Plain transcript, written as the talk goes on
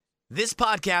This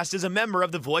podcast is a member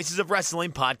of the Voices of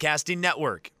Wrestling Podcasting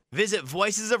Network. Visit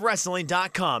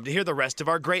voicesofwrestling.com to hear the rest of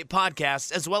our great podcasts,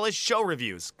 as well as show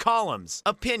reviews, columns,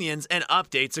 opinions, and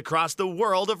updates across the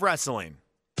world of wrestling.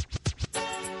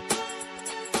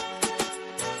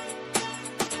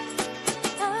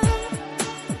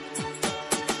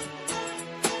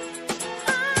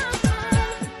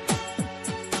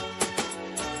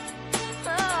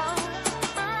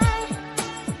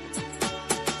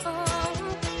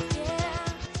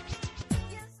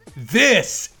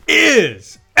 This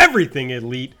is Everything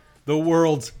Elite, the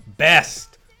world's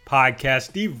best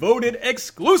podcast devoted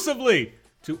exclusively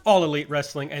to all elite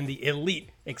wrestling and the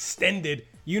elite extended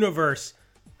universe.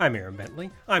 I'm Aaron Bentley.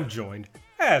 I'm joined,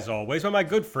 as always, by my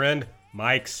good friend,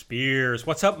 Mike Spears.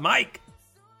 What's up, Mike?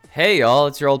 Hey, y'all.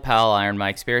 It's your old pal, Iron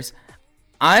Mike Spears.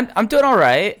 I'm doing all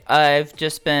right. I've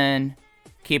just been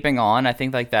keeping on. I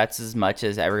think that's as much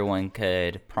as everyone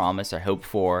could promise or hope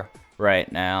for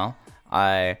right now.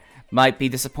 I might be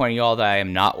disappointing you all that I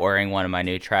am not wearing one of my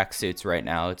new tracksuits right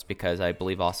now. It's because I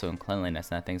believe also in cleanliness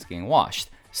and that thing's getting washed.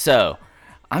 So,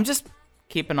 I'm just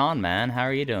keeping on, man. How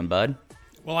are you doing, bud?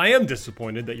 Well, I am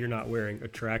disappointed that you're not wearing a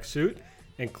tracksuit.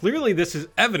 And clearly this is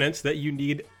evidence that you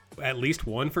need at least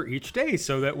one for each day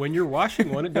so that when you're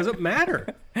washing one, it doesn't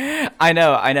matter. I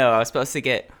know. I was supposed to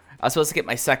get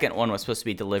my second one was supposed to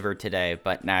be delivered today,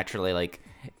 but naturally,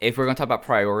 if we're going to talk about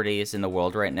priorities in the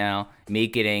world right now, me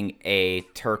getting a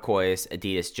turquoise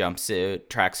Adidas jumpsuits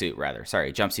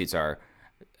are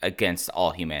against all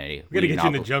humanity. We're going to get you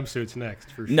in the jumpsuits next,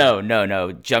 for sure. No.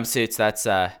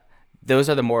 Jumpsuits, those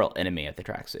are the mortal enemy of the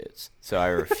tracksuits. So I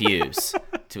refuse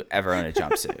to ever own a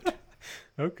jumpsuit.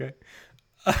 Okay.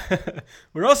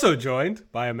 We're also joined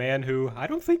by a man who I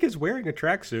don't think is wearing a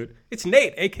tracksuit. It's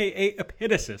Nate, a.k.a.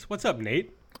 Epitasis. What's up,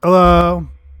 Nate? Hello,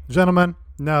 gentlemen.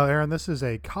 No, Aaron, this is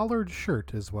a collared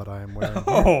shirt is what I am wearing here.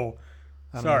 Oh,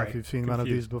 I don't sorry. know if you've seen one of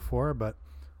these before, but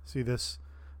see this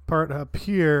part up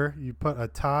here, you put a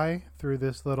tie through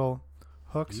this little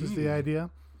hooks is the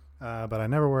idea, but I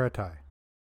never wear a tie.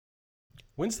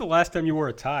 When's the last time you wore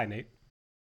a tie, Nate?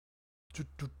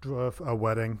 A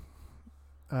wedding.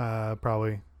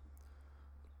 Probably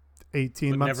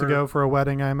 18 months ago for a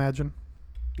wedding, I imagine.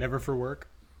 Never for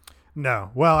work? No.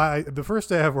 Well, the first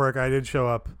day of work, I did show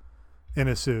up in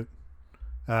a suit,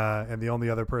 and the only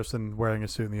other person wearing a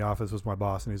suit in the office was my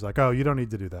boss, and he's like, "Oh, you don't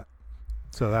need to do that."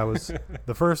 So that was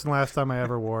the first and last time I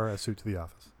ever wore a suit to the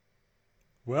office.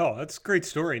 Well, that's a great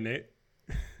story, Nate.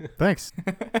 Thanks.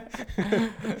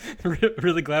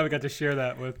 Really glad we got to share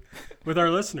that with our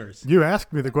listeners. You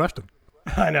asked me the question.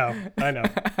 I know.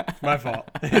 My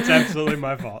fault. It's absolutely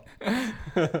my fault.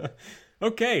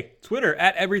 Okay, Twitter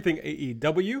at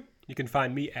EverythingAEW. You can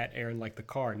find me at Aaron Like the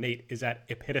Car. Nate is at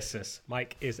Epitasis.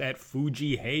 Mike is at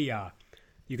Fujiheya.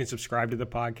 You can subscribe to the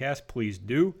podcast. Please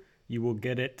do. You will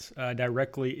get it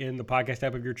directly in the podcast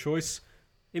app of your choice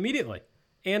immediately.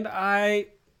 And I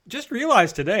just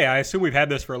realized today, I assume we've had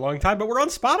this for a long time, but we're on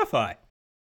Spotify.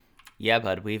 Yeah,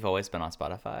 bud. We've always been on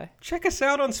Spotify. Check us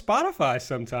out on Spotify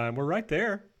sometime. We're right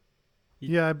there.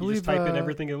 I believe you just type in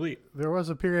Everything Elite. There was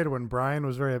a period when Brian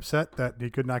was very upset that he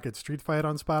could not get Street Fight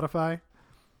on Spotify.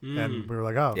 And we were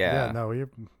like, oh, yeah no,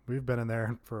 we've been in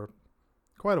there for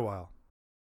quite a while.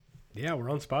 Yeah, we're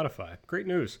on Spotify. Great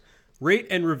news. Rate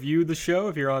and review the show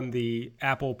if you're on the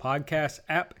Apple Podcasts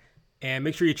app. And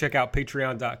make sure you check out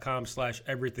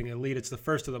patreon.com/everythingelite. It's the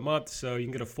first of the month, so you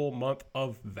can get a full month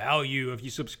of value if you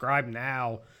subscribe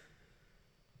now.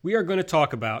 We are going to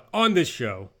talk about, on this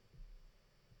show,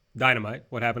 Dynamite.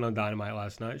 What happened on Dynamite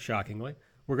last night, shockingly.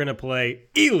 We're going to play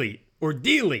Elite or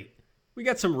Delete. We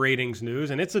got some ratings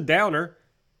news, and it's a downer.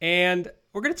 And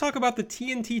we're going to talk about the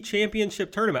TNT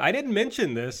Championship Tournament. I didn't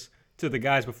mention this to the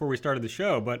guys before we started the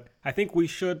show, but I think we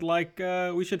should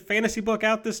fantasy book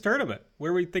out this tournament,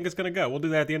 where we think it's going to go. We'll do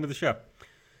that at the end of the show.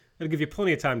 It'll give you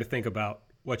plenty of time to think about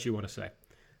what you want to say.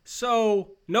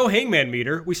 So, no Hangman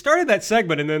meter. We started that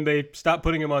segment, and then they stopped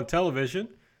putting him on television.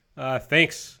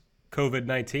 Thanks,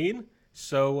 COVID-19.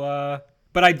 So,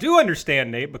 but I do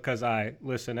understand, Nate, because I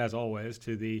listen, as always,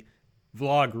 to the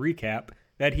vlog recap,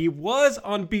 that he was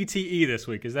on BTE this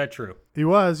week. Is that true? He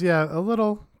was, yeah, a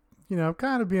little,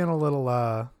 kind of being a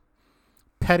little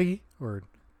petty or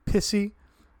pissy.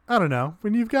 I don't know.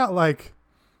 When you've got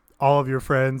all of your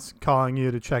friends calling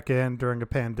you to check in during a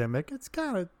pandemic, it's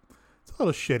a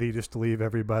little shitty just to leave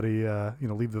everybody,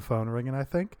 leave the phone ringing, I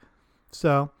think.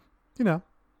 So, kind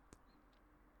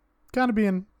of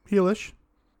being heelish.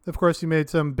 Of course, he made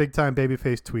some big-time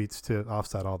babyface tweets to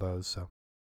offset all those, so.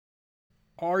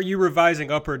 Are you revising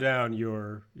up or down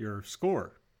your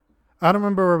score? I don't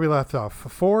remember where we left off.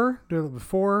 4?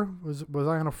 Was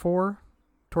I on a 4?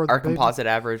 towards Our the baby. composite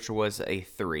average was a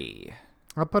 3.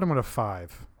 I'll put him at a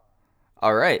 5.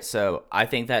 All right, so I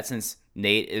think that since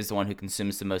Nate is the one who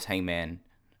consumes the most Hangman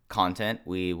content,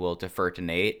 we will defer to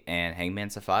Nate, and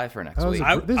Hangman's a 5 for next week.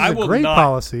 This is I a will great not-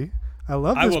 policy. I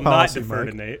love this I will policy, not defer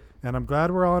Mike, to Nate. and I'm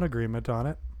glad we're all in agreement on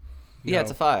it. Yeah, No.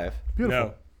 it's a 5.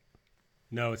 Beautiful.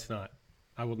 No, it's not.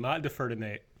 I will not defer to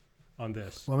Nate on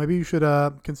this. Well, maybe you should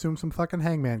consume some fucking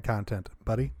Hangman content,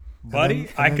 buddy. Buddy,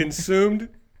 I consumed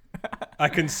the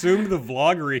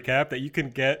vlog recap that you can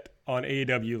get on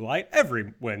AEW Light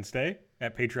every Wednesday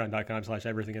at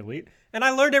patreon.com/everythingelite, and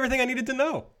I learned everything I needed to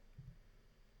know.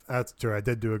 That's true. I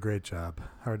did do a great job.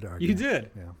 Hard to argue. You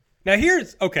did. Yeah. Now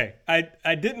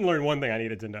I didn't learn one thing I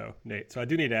needed to know, Nate, so I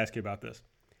do need to ask you about this.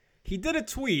 He did a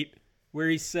tweet where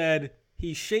he said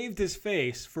he shaved his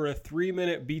face for a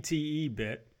 3-minute BTE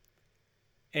bit,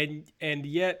 and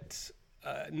yet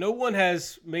no one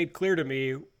has made clear to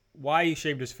me why he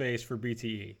shaved his face for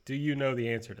BTE. Do you know the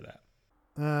answer to that?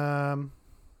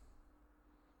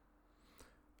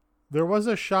 There was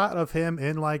a shot of him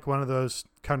in like one of those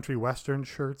country western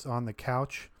shirts on the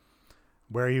couch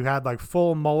where he had like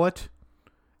full mullet,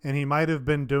 and he might have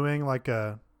been doing like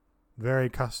a very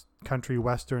country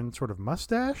western sort of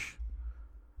mustache.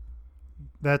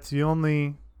 That's the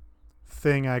only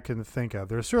thing I can think of.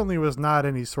 There certainly was not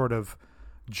any sort of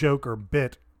joke or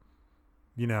bit,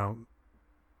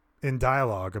 in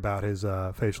dialogue about his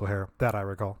facial hair that I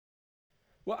recall.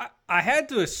 Well, I had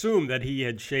to assume that he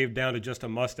had shaved down to just a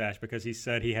mustache because he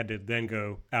said he had to then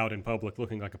go out in public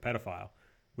looking like a pedophile,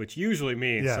 which usually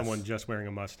means Yes. someone just wearing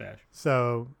a mustache.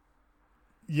 So,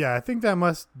 yeah, I think that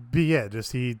must be it.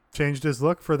 Just he changed his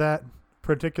look for that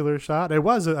particular shot. It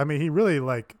was, he really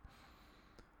like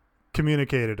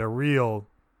communicated a real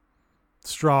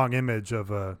strong image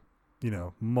of a,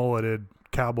 mulleted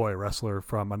cowboy wrestler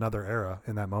from another era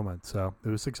in that moment. So it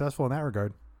was successful in that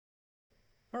regard.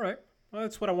 All right. Well,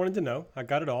 that's what I wanted to know. I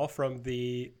got it all from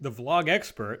the vlog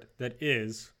expert that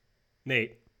is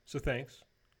Nate. So thanks.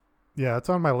 Yeah, it's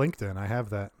on my LinkedIn. I have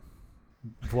that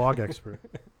vlog expert.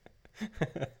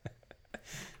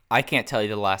 I can't tell you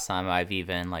the last time I've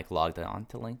even logged on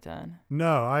to LinkedIn.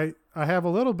 No, I have a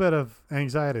little bit of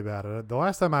anxiety about it. The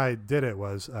last time I did it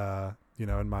was,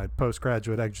 in my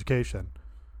postgraduate education.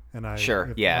 And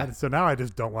so now I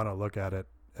just don't want to look at it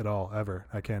at all, ever.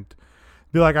 I can't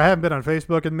be like, I haven't been on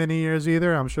Facebook in many years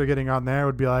either. I'm sure getting on there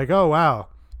would be like, oh, wow.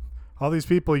 All these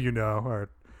people, are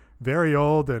very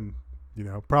old and,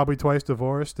 probably twice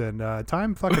divorced. And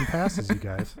time fucking passes, you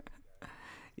guys.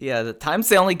 Yeah, the time's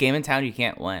the only game in town you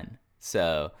can't win.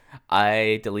 So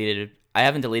I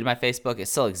haven't deleted my Facebook. It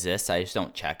still exists. I just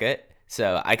don't check it.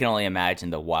 So I can only imagine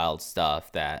the wild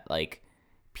stuff that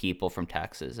people from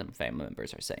Texas and family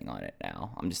members are saying on it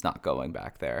now. I'm just not going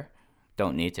back there.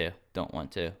 Don't need to. Don't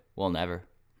want to. Will never.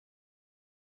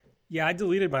 Yeah, I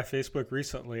deleted my Facebook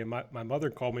recently, and my mother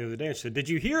called me the other day and she said, "Did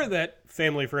you hear that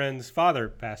family friend's father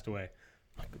passed away?"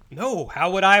 I'm like, no,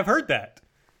 how would I have heard that?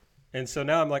 And so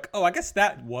now I'm like, oh, I guess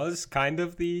that was kind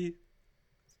of the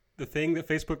thing that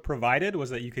Facebook provided, was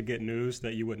that you could get news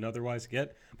that you wouldn't otherwise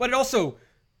get. But it also,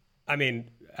 I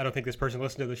don't think this person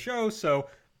listened to the show, so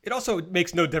it also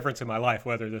makes no difference in my life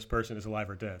whether this person is alive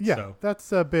or dead. Yeah, So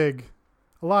that's a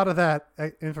lot of that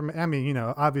information.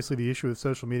 Obviously the issue with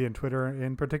social media and Twitter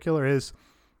in particular is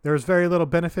there's very little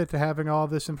benefit to having all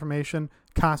this information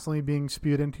constantly being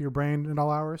spewed into your brain at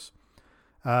all hours.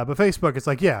 But Facebook, it's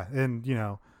like, yeah, and you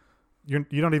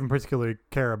don't even particularly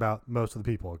care about most of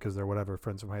the people because they're whatever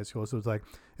friends from high school. So it's like,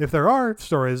 if there are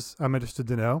stories I'm interested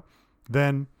to know,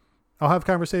 then I'll have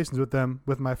conversations with them,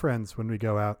 with my friends when we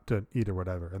go out to eat or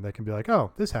whatever. And they can be like,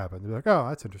 oh, this happened. They'll be like, oh,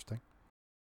 that's interesting.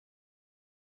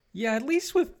 yeah, at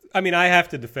least I have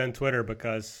to defend Twitter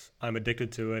because I'm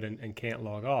addicted to it and can't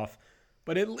log off.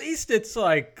 But at least it's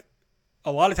like,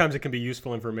 a lot of times it can be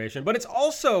useful information. But it's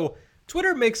also,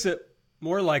 Twitter makes it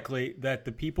more likely that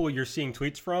the people you're seeing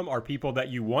tweets from are people that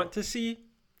you want to see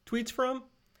tweets from.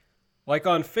 Like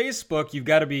on Facebook, you've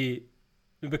got to be,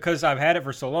 because I've had it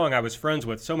for so long, I was friends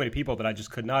with so many people that I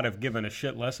just could not have given a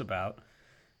shit less about.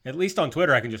 At least on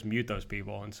Twitter, I can just mute those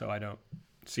people, and so I don't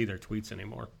see their tweets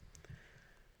anymore.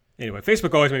 Anyway,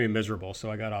 Facebook always made me miserable,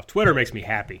 so I got off. Twitter makes me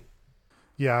happy.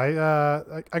 Yeah,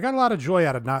 I got a lot of joy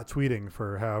out of not tweeting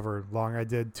for however long I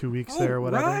did, 2 weeks there or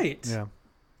whatever. Right. Yeah.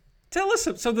 Tell us,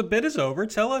 so the bit is over.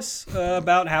 Tell us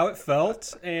about how it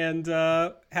felt and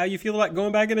how you feel about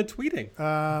going back into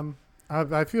tweeting.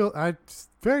 I feel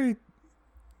very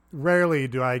rarely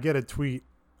do I get a tweet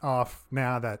off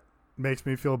now that makes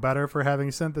me feel better for having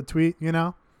sent the tweet,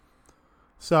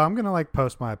 So I'm going to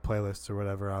post my playlists or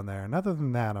whatever on there. And other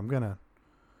than that,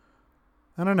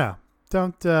 I don't know.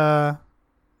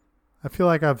 I feel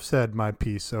like I've said my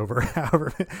piece over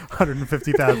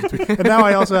 150,000 tweets. And now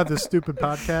I also have this stupid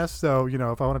podcast. So,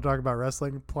 if I want to talk about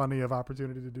wrestling, plenty of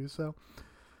opportunity to do so.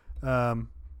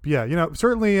 Yeah,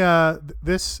 certainly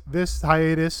this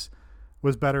hiatus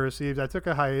was better received. I took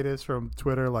a hiatus from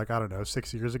Twitter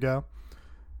 6 years ago.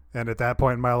 And at that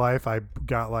point in my life, I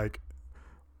got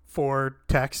 4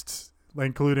 texts,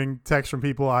 including texts from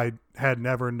people I had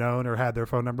never known or had their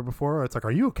phone number before. It's like,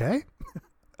 are you okay?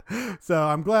 So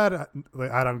I'm glad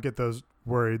I don't get those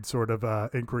worried sort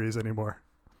of inquiries anymore.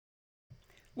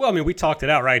 Well, I mean, we talked it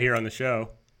out right here on the show.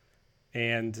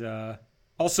 And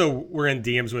also, we're in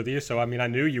DMs with you. So, I mean, I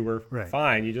knew you were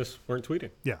fine. You just weren't tweeting.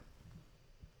 Yeah.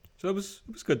 So it was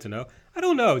good to know. I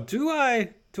don't know. Do I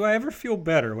ever feel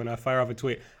better when I fire off a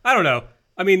tweet? I don't know.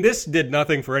 I mean, this did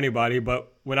nothing for anybody. But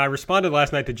when I responded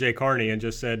last night to Jay Carney and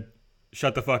just said,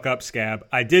 "Shut the fuck up, Scab,"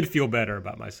 I did feel better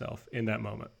about myself in that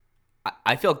moment.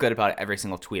 I feel good about every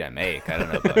single tweet I make. I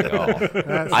don't know about y'all.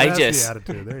 That's the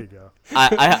attitude. There you go.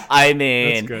 I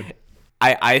mean, That's good.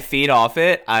 I feed off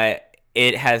it.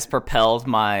 It has propelled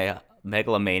my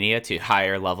megalomania to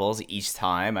higher levels each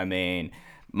time. I mean,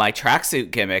 my tracksuit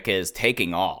gimmick is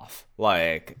taking off.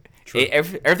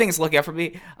 Everything's looking up for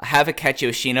me. Have a catch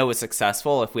Yoshino was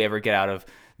successful. If we ever get out of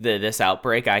this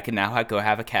outbreak, I can now go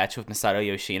have a catch with Masato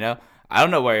Yoshino. I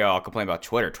don't know where y'all complain about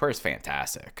Twitter. Twitter's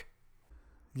fantastic.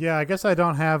 Yeah, I guess I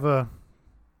don't have a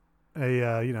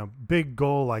big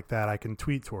goal like that I can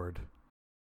tweet toward.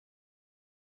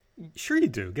 Sure you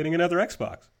do. Getting another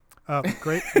Xbox. Oh,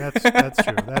 great. That's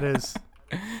true.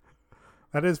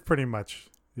 That is pretty much,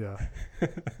 yeah.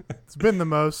 It's been the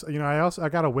most, I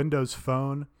got a Windows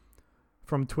Phone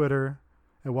from Twitter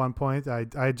at one point.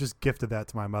 I just gifted that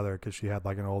to my mother because she had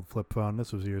an old flip phone.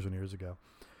 This was years and years ago.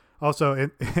 Also,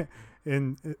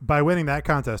 by winning that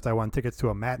contest, I won tickets to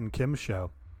a Matt and Kim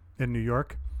show in New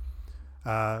York,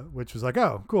 which was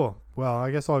oh, cool. Well,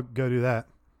 I guess I'll go do that.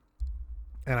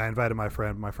 And I invited my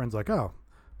friend. My friend's like, oh,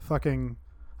 fucking,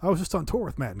 I was just on tour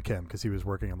with Matt and Kim because he was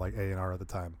working in A&R at the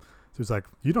time. So he was like,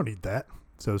 you don't need that.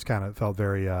 So it was felt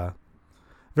very,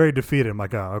 very defeated. I'm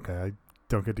like, oh, okay, I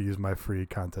don't get to use my free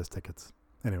contest tickets.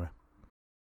 Anyway.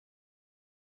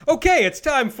 Okay, it's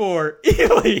time for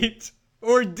Elite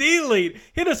or Delete.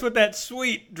 Hit us with that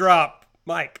sweet drop,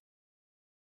 Mike.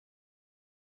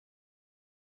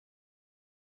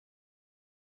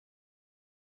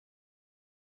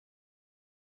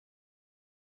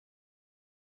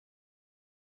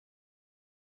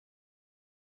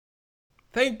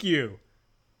 Thank you.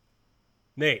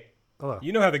 Nate, Hello.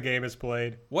 You know how the game is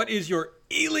played. What is your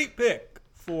Elite pick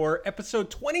for episode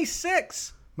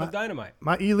 26 of Dynamite?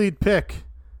 My Elite pick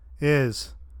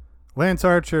is Lance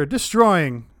Archer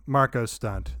destroying Marco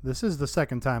Stunt. This is the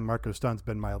second time Marco Stunt's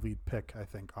been my Elite pick, I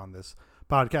think, on this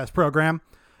podcast program.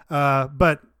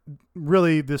 But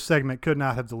really, this segment could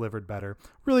not have delivered better.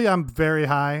 Really, I'm very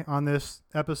high on this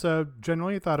episode.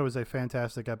 Generally, I thought it was a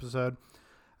fantastic episode.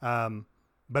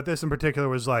 But this in particular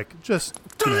was just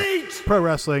Delete! Pro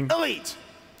wrestling Elite!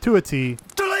 to a T.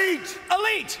 Delete!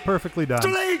 Elite! Perfectly done.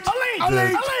 Delete! The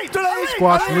Elite! Delete!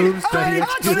 squash moves that he Elite!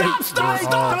 executed Delete! were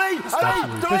all Delete!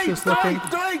 absolutely Delete! vicious looking.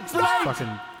 Delete! Just Delete!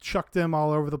 fucking chucked him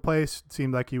all over the place. It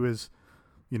seemed like he was,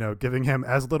 giving him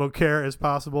as little care as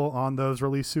possible on those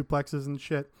release suplexes and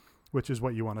shit, which is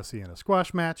what you want to see in a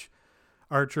squash match.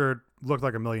 Archer looked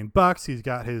like $1 million. He's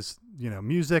got his,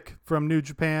 music from New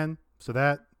Japan, so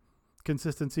that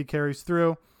consistency carries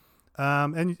through.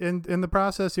 And in the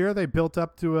process here, they built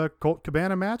up to a Colt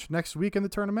Cabana match next week in the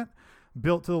tournament,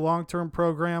 built to the long-term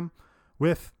program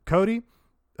with Cody.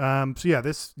 So yeah,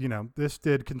 this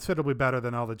did considerably better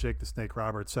than all the Jake the Snake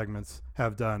Roberts segments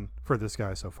have done for this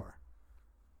guy so far.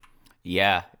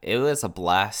 Yeah, it was a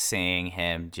blast seeing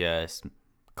him just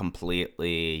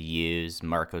completely use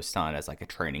Marco Stunt as a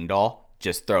training doll,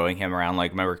 just throwing him around.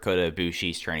 Remember Kota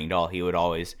Ibushi's training doll he would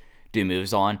always do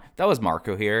moves on? That was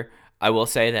Marco here. I will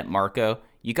say that Marco,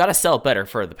 you got to sell better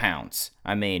for the pounce.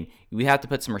 I mean, we have to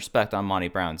put some respect on Monty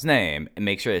Brown's name and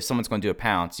make sure that if someone's going to do a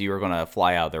pounce, you are going to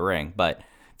fly out of the ring. But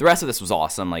the rest of this was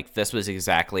awesome. This was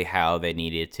exactly how they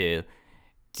needed to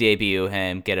debut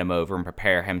him, get him over, and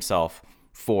prepare himself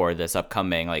for this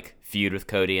upcoming feud with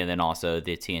Cody and then also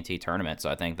the TNT tournament. So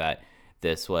I think that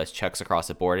this was checks across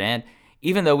the board. And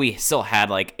even though we still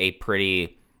had a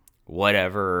pretty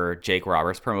whatever Jake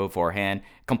Roberts promo beforehand,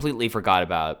 completely forgot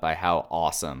about by how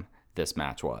awesome this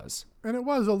match was. And it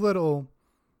was a little,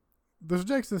 the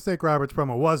Jake the Snake Roberts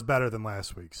promo was better than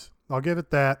last week's. I'll give it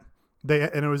that.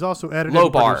 And it was also edited Low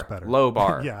and bar. produced better. Low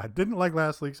bar. Yeah, I didn't like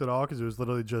last week's at all because it was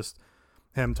literally just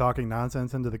him talking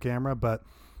nonsense into the camera. But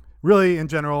really, in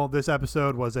general, this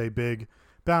episode was a big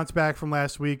bounce back from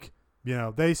last week.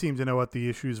 they seem to know what the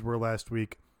issues were last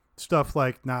week. Stuff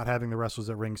like not having the wrestlers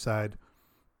at ringside,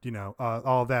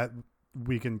 all that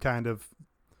we can kind of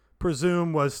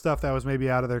presume was stuff that was maybe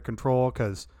out of their control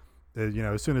because,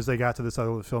 as soon as they got to this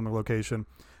other filming location,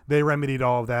 they remedied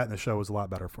all of that and the show was a lot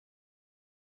better for them.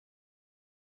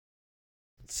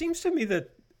 It seems to me that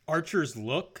Archer's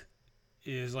look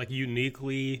is like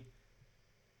uniquely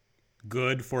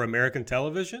good for American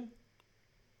television.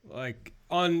 Like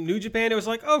on New Japan, it was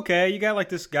like, okay, you got like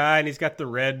this guy and he's got the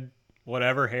red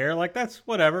whatever hair, like that's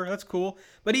whatever, that's cool.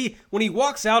 But when he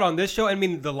walks out on this show, I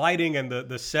mean, the lighting and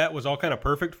the set was all kind of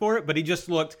perfect for it, but he just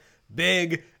looked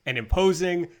big and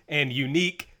imposing and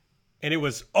unique, and it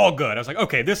was all good. I was like,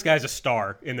 okay, this guy's a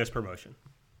star in this promotion.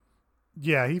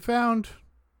 Yeah, he found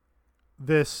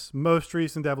this most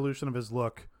recent evolution of his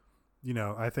look,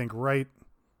 I think right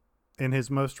in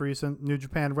his most recent New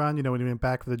Japan run, when he went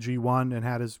back for the G1 and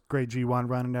had his great G1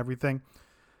 run and everything.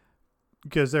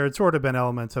 Because there had sort of been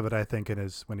elements of it, I think,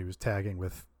 when he was tagging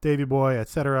with Davey Boy,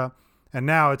 etc. And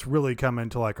now it's really come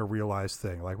into like a realized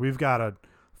thing. Like we've got a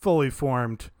fully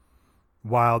formed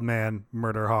wild man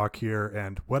murder hawk here,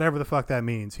 and whatever the fuck that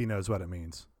means, he knows what it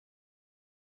means.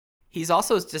 He's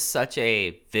also just such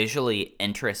a visually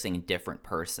interesting, different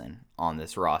person on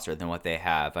this roster than what they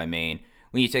have. I mean,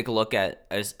 when you take a look at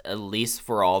least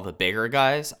for all the bigger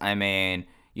guys, I mean,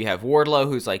 you have Wardlow,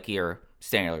 who's like your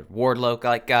standard Wardlow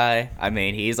like guy. I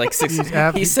mean, he's like six.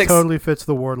 He's six. Totally fits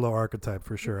the Wardlow archetype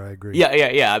for sure. I agree.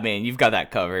 Yeah. I mean, you've got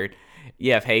that covered.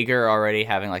 You have Hager already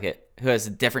having who has a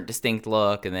different, distinct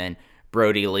look, and then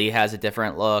Brody Lee has a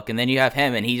different look, and then you have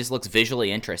him, and he just looks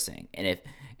visually interesting. And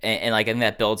like I think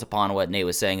that builds upon what Nate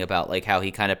was saying about like how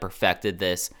he kind of perfected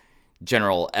this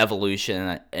general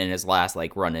evolution in his last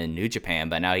like run in New Japan,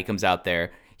 but now he comes out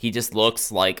there, he just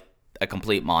looks like a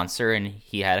complete monster, and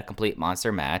he had a complete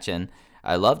monster match, and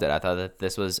I loved it. I thought that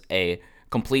this was a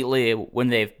completely, when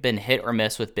they've been hit or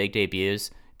miss with big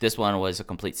debuts, this one was a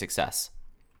complete success.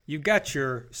 You got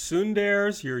your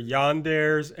Sundares, your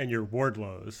Yandares, and your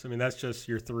Wardlows. I mean, that's just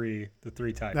the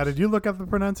three types. Now, did you look up the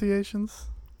pronunciations?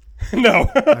 No.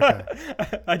 Okay.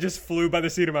 I just flew by the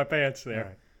seat of my pants there.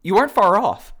 Right. You weren't far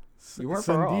off. You weren't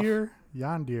far off.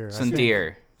 Yandir.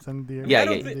 Sundir.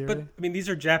 Yeah. But, I mean, these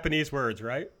are Japanese words,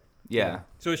 right? Yeah.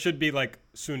 So it should be like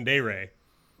Tsundere.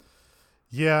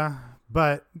 Yeah,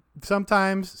 but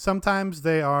sometimes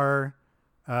they are,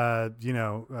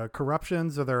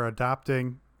 corruptions, or they're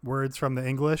adopting words from the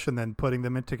English and then putting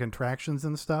them into contractions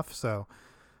and stuff. So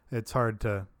it's hard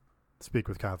to speak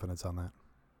with confidence on that.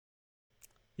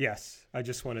 Yes, I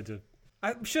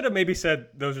should have maybe said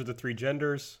those are the three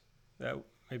genders. That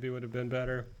maybe would have been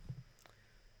better.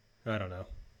 I don't know.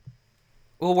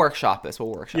 We'll workshop this.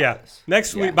 This.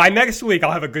 Next week. By next week,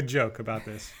 I'll have a good joke about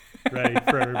this ready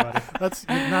for everybody.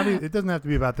 It doesn't have to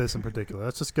be about this in particular.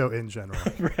 Let's just go in general.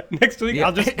 Next week,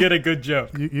 I'll just get a good joke.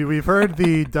 We've heard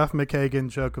the Duff McKagan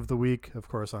joke of the week, of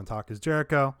course, on Talk is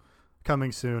Jericho.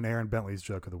 Coming soon, Aaron Bentley's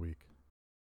joke of the week.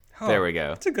 Oh, there we go.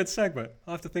 That's a good segment.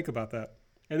 I'll have to think about that.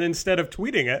 And then instead of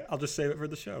tweeting it, I'll just save it for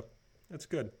the show. That's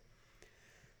good.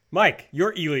 Mike,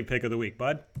 your Elite pick of the week,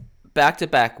 bud.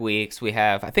 Back-to-back weeks, we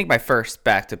have, I think, my first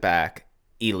back-to-back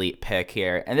Elite pick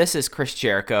here. And this is Chris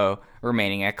Jericho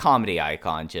remaining a comedy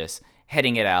icon, just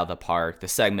hitting it out of the park. The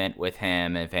segment with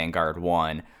him and Vanguard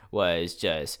 1 was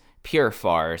just pure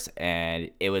farce.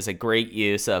 And it was a great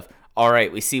use of, all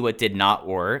right, we see what did not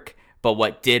work. But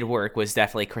what did work was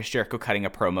definitely Chris Jericho cutting a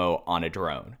promo on a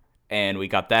drone. And we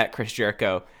got that Chris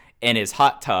Jericho in his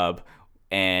hot tub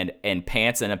and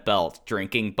pants and a belt,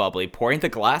 drinking bubbly, pouring the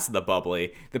glass of the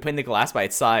bubbly, then putting the glass by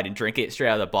its side and drinking it straight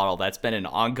out of the bottle. That's been an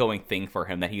ongoing thing for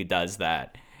him, that he does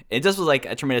that. It just was like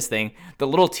a tremendous thing. The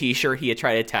little t-shirt he had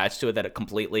tried to attach to it that it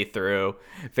completely threw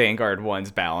Vanguard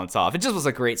 1's balance off. It just was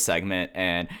a great segment.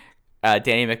 And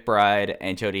Danny McBride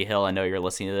and Jody Hill, I know you're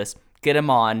listening to this, get him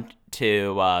on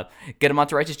to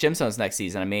Righteous Gemstones next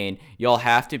season. I mean, you'll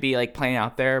have to be like playing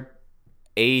out there.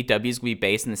 AEW is going to be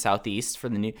based in the Southeast for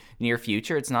the near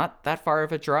future. It's not that far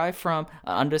of a drive from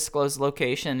an undisclosed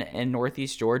location in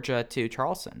Northeast Georgia to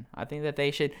Charleston. I think that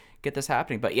they should get this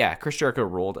happening. But yeah, Chris Jericho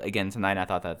ruled again tonight. I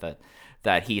thought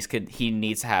that he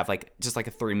needs to have just like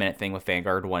a 3-minute thing with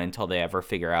Vanguard 1 until they ever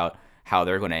figure out how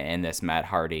they're going to end this Matt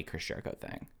Hardy Chris Jericho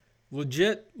thing.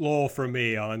 Legit lol for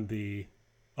me on the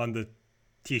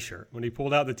t-shirt. When he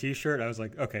pulled out the t-shirt, I was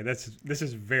like, okay, this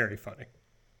is very funny.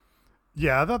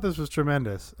 Yeah, I thought this was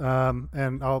tremendous.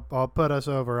 And I'll put us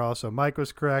over also. Mike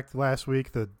was correct last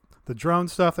week. The drone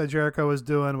stuff that Jericho was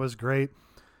doing was great.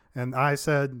 And I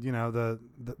said, the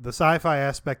sci-fi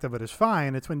aspect of it is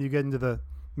fine. It's when you get into the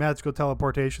magical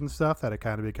teleportation stuff that it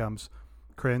kind of becomes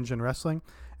cringe in wrestling.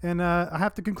 And I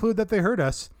have to conclude that they heard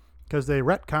us because they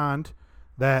retconned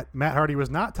that Matt Hardy was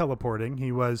not teleporting.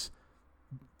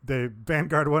 The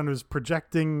Vanguard one was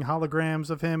projecting holograms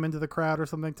of him into the crowd or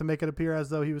something to make it appear as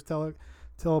though he was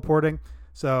teleporting.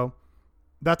 So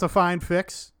that's a fine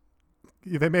fix.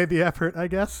 They made the effort, I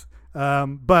guess.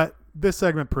 But this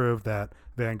segment proved that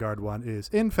Vanguard one is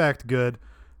in fact good.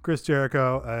 Chris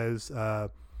Jericho is,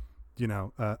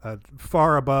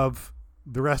 far above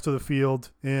the rest of the field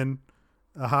in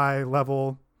a high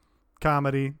level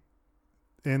comedy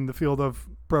in the field of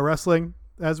pro wrestling,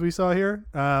 as we saw here.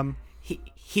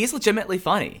 He's legitimately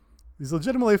funny. He's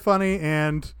legitimately funny,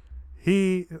 and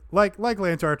he, like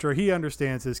Lance Archer, he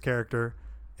understands his character.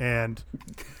 And,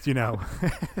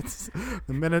 it's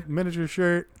the miniature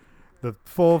shirt, the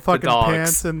full fucking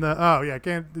pants, and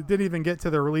didn't even get to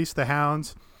the Release the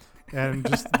Hounds. And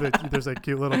just there's a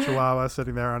cute little chihuahua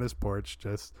sitting there on his porch.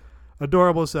 Just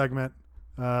adorable segment.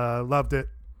 Loved it.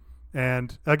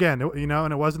 And again,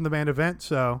 and it wasn't the main event,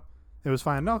 so it was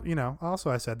fine. No,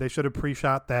 also I said they should have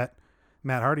pre-shot that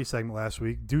Matt Hardy segment last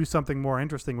week. Do something more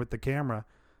interesting with the camera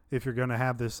if you're going to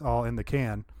have this all in the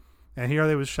can. And here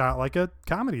it was shot like a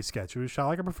comedy sketch. It was shot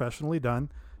like a professionally done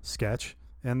sketch,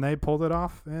 and they pulled it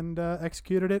off and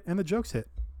executed it, and the jokes hit.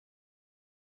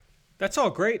 That's all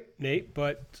great, Nate,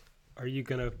 but are you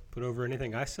going to put over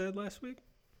anything I said last week?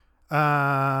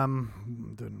 Can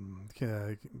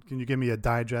you give me a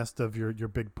digest of your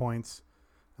big points?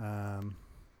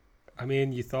 I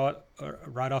mean, you thought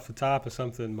right off the top of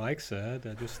something Mike said.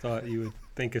 I just thought you would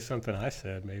think of something I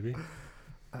said, maybe.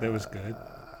 That was good.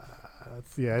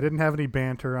 I didn't have any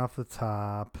banter off the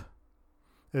top.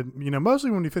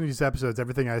 Mostly when we finish these episodes,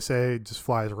 everything I say just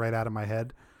flies right out of my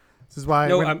head. This is why.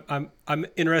 No, I'm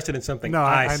interested in something. No,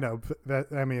 I know.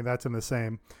 That's in the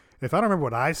same. If I don't remember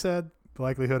what I said, the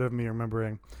likelihood of me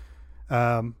remembering.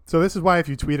 So this is why if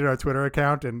you tweeted our Twitter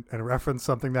account and referenced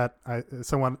something that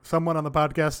someone on the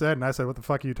podcast said, and I said, "What the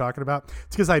fuck are you talking about?"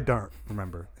 It's because I don't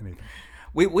remember anything.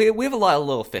 We have a lot of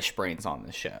little fish brains on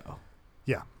this show.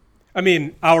 Yeah. I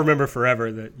mean, I'll remember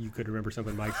forever that you could remember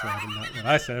something Mike said and not what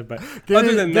I said, but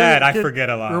other than that, I forget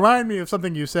a lot. Remind me of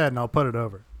something you said, and I'll put it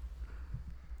over.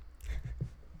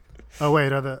 Oh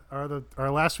wait,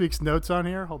 are last week's notes on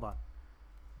here? Hold on.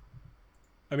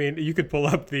 I mean, you could pull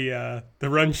up the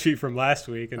run sheet from last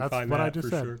week and find that for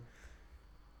sure.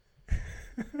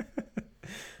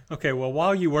 Okay, well,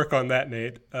 while you work on that,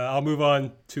 Nate, I'll move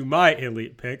on to my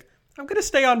elite pick. I'm going to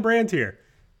stay on brand here.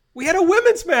 We had a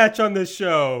women's match on this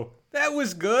show. That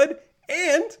was good.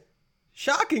 And,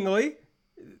 shockingly,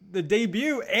 the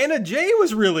debut, Anna Jay,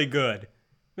 was really good.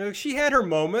 She had her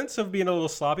moments of being a little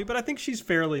sloppy, but I think she's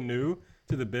fairly new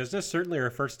to the business. Certainly her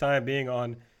first time being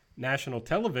on national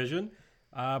television.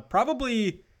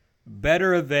 Probably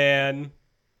better than,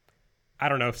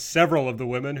 several of the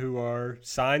women who are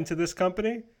signed to this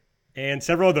company and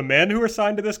several of the men who are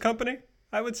signed to this company,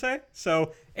 I would say.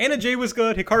 So Anna Jay was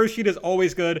good. Hikaru Shida is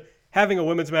always good. Having a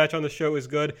women's match on the show is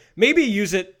good. Maybe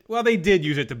use it. Well, they did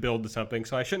use it to build to something,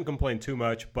 so I shouldn't complain too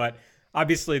much. But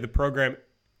obviously the program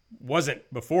wasn't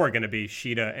before going to be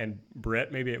Shida and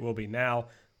Britt. Maybe it will be now.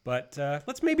 But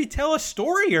let's maybe tell a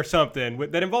story or something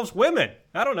that involves women.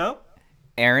 I don't know.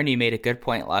 Aaron, you made a good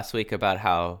point last week about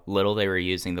how little they were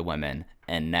using the women,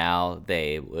 and now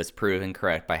they was proven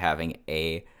correct by having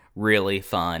a really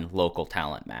fun local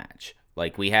talent match.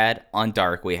 Like we had on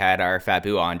Dark, we had our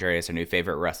Fabu Andres, our new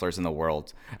favorite wrestlers in the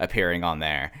world, appearing on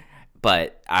there.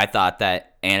 But I thought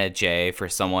that Anna Jay, for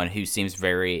someone who seems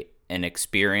very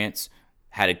inexperienced,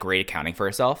 had a great accounting for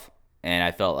herself. And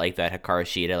I felt like that Hikaru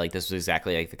Shida, this was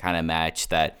exactly like the kind of match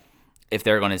that if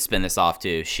they're going to spin this off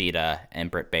to Shida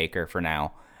and Britt Baker for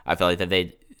now, I felt like that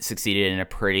they succeeded in a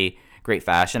pretty great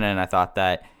fashion. And I thought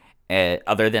that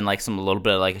other than a little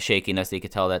bit of a shakiness that you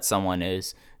could tell that someone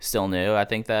is still new, I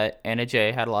think that Anna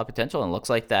Jay had a lot of potential. And it looks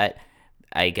like that,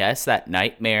 I guess, that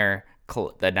Nightmare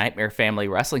Family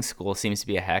Wrestling School seems to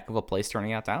be a heck of a place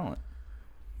turning out talent.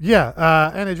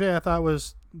 Yeah, Anna Jay I thought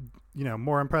was,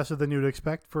 more impressive than you'd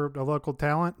expect for a local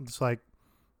talent. It's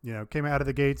came out of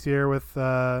the gates here with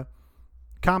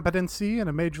competency and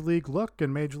a major league look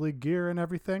and major league gear and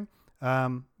everything.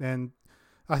 And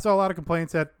I saw a lot of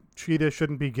complaints that Shida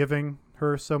shouldn't be giving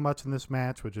her so much in this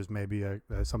match, which is maybe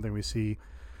something we see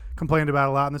complained about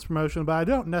a lot in this promotion. But I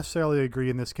don't necessarily agree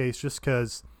in this case, just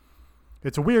because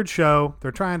it's a weird show.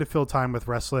 They're trying to fill time with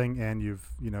wrestling, and you've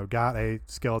got a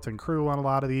skeleton crew on a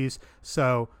lot of these.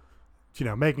 So,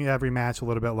 making every match a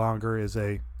little bit longer is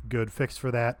a good fix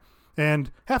for that. And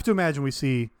have to imagine we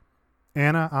see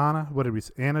Anna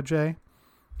Jay.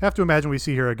 Have to imagine we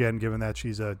see her again, given that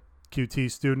she's a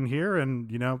QT student here and,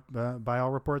 by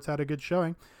all reports had a good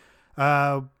showing.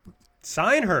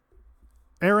 Sign her.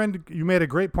 Aaron, you made a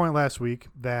great point last week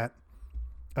that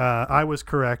I was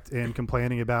correct in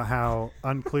complaining about how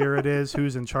unclear it is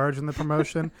who's in charge in the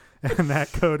promotion, and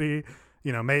that Cody,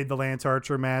 made the Lance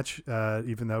Archer match,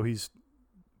 even though he's,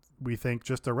 we think,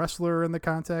 just a wrestler in the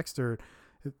context, or,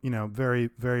 very,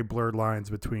 very blurred lines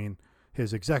between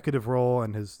his executive role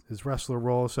and his wrestler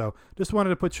role. So just wanted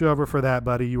to put you over for that,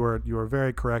 buddy. You were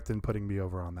very correct in putting me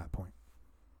over on that point.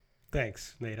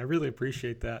 Thanks, Nate. I really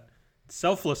appreciate that. It's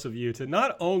selfless of you to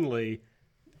not only,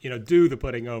 do the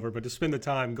putting over, but to spend the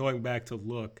time going back to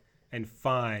look and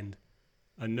find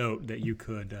a note that you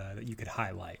could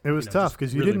highlight. It was tough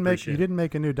because you didn't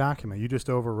make a new document. You just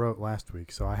overwrote last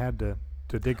week, so I had to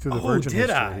dig through the virgin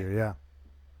history here. Yeah.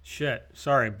 Shit.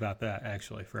 Sorry about that,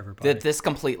 actually, for everybody. This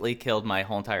completely killed my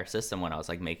whole entire system when I was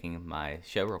making my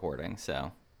show recording.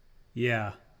 So,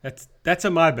 yeah, that's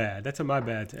a my bad. That's a my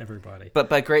bad to everybody.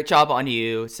 But great job on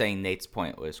you saying Nate's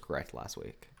point was correct last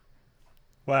week.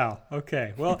 Wow.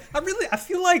 Okay. Well, I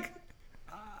feel like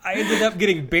I ended up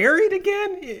getting buried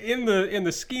again in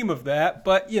the scheme of that.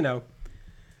 But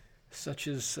such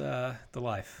is the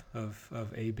life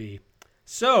of AB.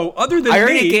 So, other than I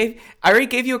already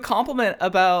gave you a compliment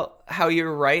about how you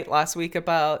were right last week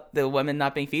about the women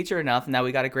not being featured enough. And now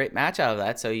we got a great match out of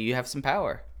that, so you have some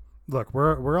power. Look,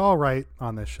 we're all right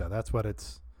on this show. That's what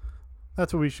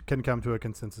we can come to a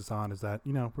consensus on. Is that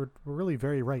we're really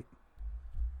very right.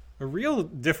 A real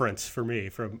difference for me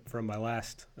from my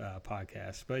last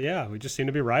podcast. But yeah, we just seem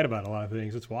to be right about a lot of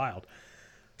things. It's wild.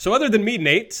 So, other than me,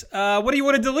 Nate, what do you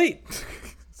want to delete?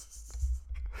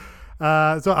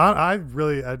 So I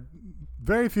really had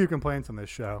very few complaints on this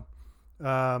show.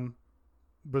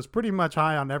 Was pretty much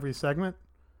high on every segment.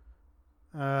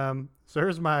 So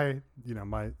here's my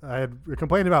I had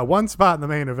complained about one spot in the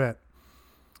main event.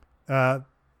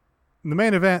 In the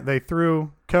main event, they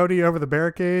threw Cody over the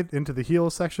barricade into the heel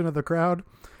section of the crowd,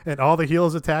 and all the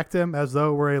heels attacked him as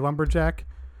though it were a lumberjack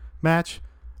match,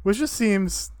 which just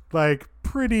seems like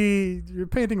you're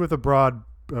painting with a broad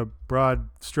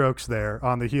strokes there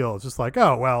on the heel. It's just like,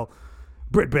 oh, well,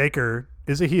 Britt Baker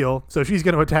is a heel, so she's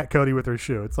going to attack Cody with her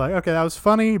shoe. It's like, okay, that was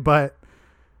funny, but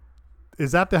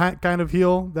is that the kind of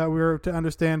heel that we're to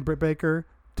understand Britt Baker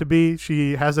to be?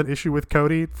 She has an issue with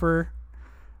Cody for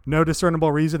no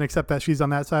discernible reason except that she's on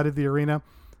that side of the arena.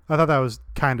 I thought that was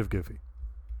kind of goofy.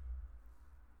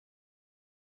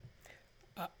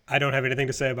 I don't have anything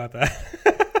to say about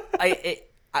that.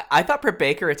 I thought Britt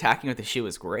Baker attacking with the shoe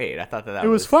was great. I thought that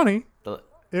was funny.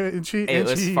 It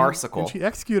was farcical. And she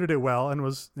executed it well and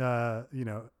was,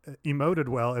 emoted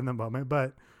well in the moment.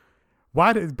 But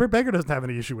Britt Baker doesn't have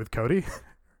any issue with Cody,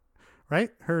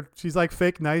 right? She's like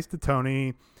fake nice to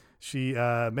Tony. She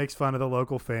makes fun of the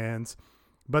local fans.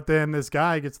 But then this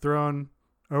guy gets thrown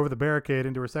over the barricade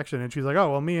into her section, and she's like,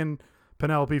 oh, well, me and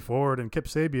Penelope Ford and Kip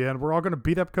Sabian, we're all going to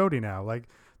beat up Cody now. Like,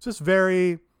 it's just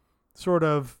very sort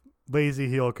of lazy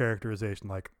heel characterization.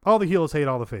 Like, all the heels hate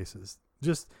all the faces.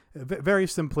 Just very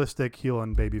simplistic heel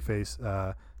and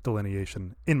babyface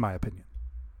delineation, in my opinion.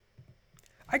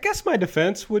 I guess my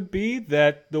defense would be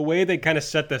that the way they kind of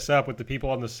set this up with the people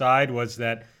on the side was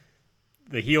that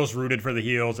the heels rooted for the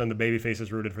heels and the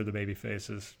babyfaces rooted for the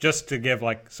babyfaces, just to give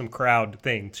some crowd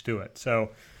things to it. So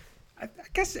I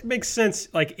guess it makes sense,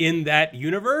 in that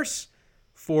universe,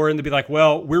 for him to be like,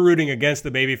 well, we're rooting against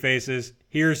the babyfaces.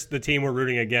 Here's the team we're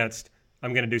rooting against.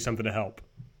 I'm going to do something to help.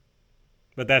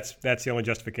 But that's the only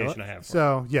justification I have.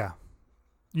 So, yeah.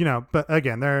 But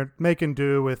again, they're making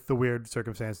do with the weird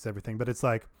circumstances, everything. But it's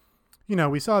like,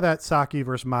 we saw that Saki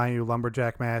versus Mayu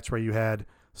lumberjack match where you had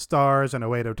Stars and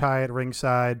Oedo Tai at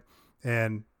ringside,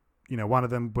 and one of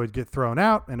them would get thrown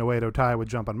out and Oedo Tai would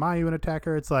jump on Mayu and attack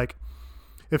her. It's like,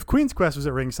 if Queen's Quest was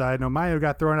at ringside and Mayu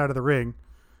got thrown out of the ring,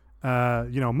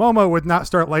 Momo would not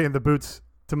start laying the boots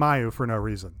to Mayu for no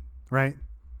reason, right?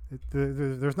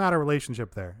 There's not a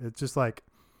relationship there. It's just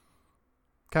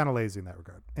kind of lazy in that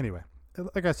regard. Anyway,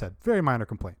 like I said, very minor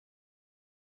complaint.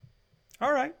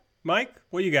 All right, Mike,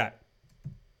 what you got?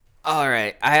 All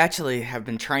right. I actually have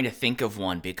been trying to think of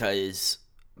one because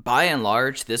by and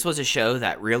large, this was a show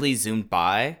that really zoomed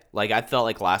by. I felt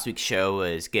like last week's show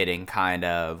was getting kind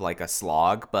of like a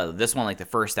slog, but this one, the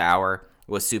first hour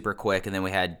was super quick. And then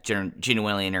we had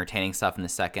genuinely entertaining stuff in the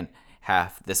second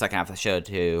half of the show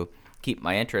to keep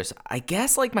my interest. I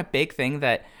guess my big thing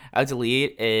that I'll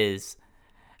delete is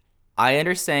I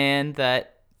understand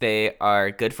that they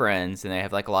are good friends and they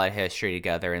have a lot of history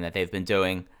together and that they've been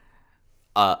doing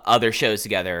other shows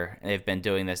together, and they've been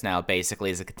doing this now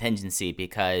basically as a contingency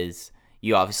because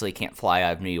you obviously can't fly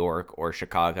out of New York or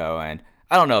Chicago, and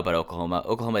I don't know about Oklahoma.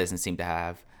 Oklahoma doesn't seem to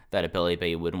have that ability, but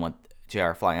you wouldn't want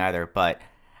JR flying either, but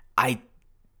I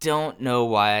don't know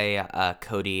why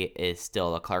Cody is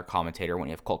still a color commentator when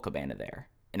you have Colt Cabana there.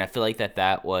 And I feel like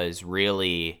that was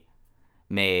really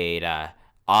made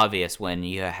obvious when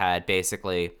you had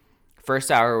basically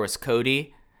first hour was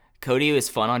Cody. Cody was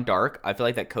fun on Dark. I feel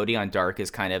like that Cody on Dark is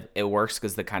kind of, it works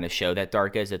because the kind of show that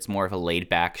Dark is. It's more of a laid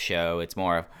back show. It's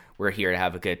more of we're here to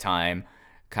have a good time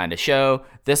kind of show.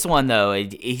 This one though,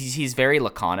 he's very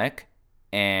laconic,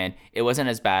 and it wasn't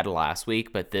as bad last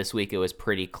week, but this week it was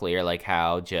pretty clear like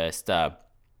how just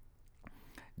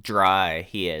dry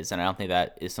he is, and I don't think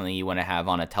that is something you want to have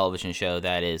on a television show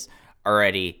that is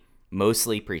already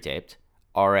mostly pre-taped,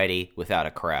 already without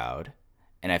a crowd.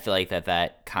 And I feel like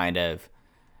that kind of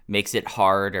makes it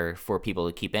harder for people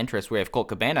to keep interest. We have Colt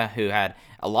Cabana, who had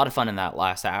a lot of fun in that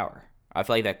last hour. I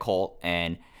feel like that Colt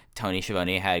and Tony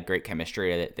Schiavone had great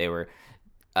chemistry. That they were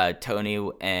Tony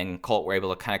and Colt were able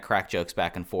to kind of crack jokes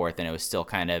back and forth, and it was still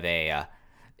kind of a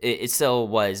it still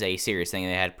was a serious thing.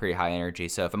 They had pretty high energy.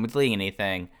 So if I'm deleting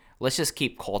anything, let's just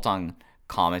keep Colt on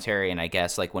commentary. And I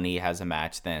guess like when he has a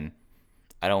match, then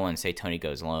I don't want to say Tony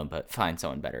goes alone, but find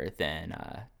someone better than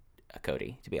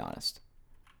Cody, to be honest.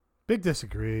 Big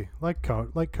disagree. Like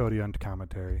Cody on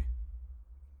commentary.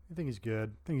 I think he's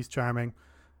good. I think he's charming.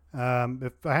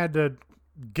 If I had to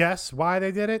guess why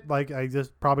they did it, like I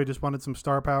probably just wanted some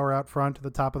star power out front at the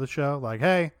top of the show. Like,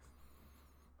 hey,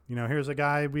 here's a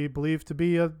guy we believe to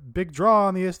be a big draw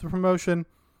on the ISTA promotion.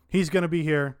 He's going to be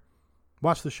here.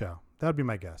 Watch the show. That would be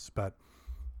my guess. But,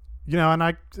 and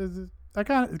I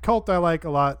kind of, Colt I like a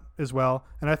lot as well.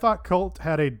 And I thought Colt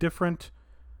had a different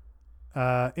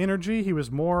energy. He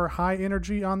was more high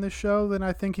energy on this show than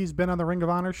I think he's been on the Ring of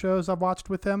Honor shows I've watched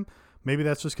with him. Maybe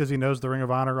that's just because he knows the Ring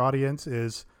of Honor audience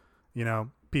is,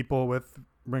 people with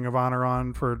Ring of Honor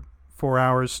on for 4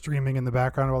 hours streaming in the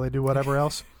background while they do whatever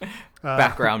else.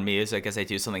 Background music as they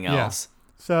do something else. Yeah.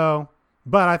 So,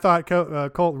 but I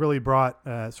thought Colt really brought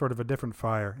sort of a different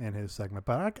fire in his segment.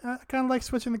 But I kind of like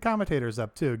switching the commentators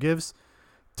up too. Gives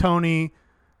Tony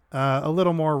a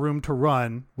little more room to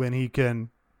run when he can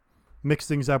mix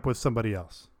things up with somebody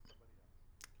else.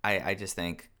 I just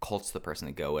think Colt's the person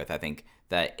to go with. I think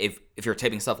that if you're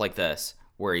taping stuff like this,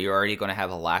 where you're already going to have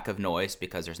a lack of noise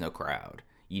because there's no crowd,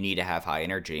 you need to have high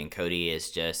energy. And Cody is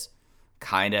just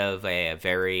kind of a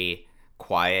very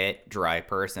quiet, dry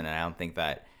person, and I don't think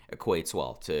that equates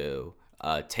well to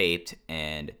taped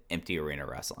and empty arena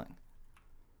wrestling.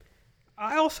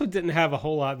 I also didn't have a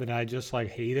whole lot that I just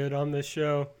hated on this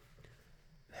show,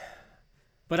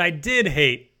 but I did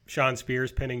hate Shawn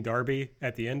Spears pinning Darby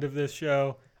at the end of this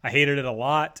show. I hated it a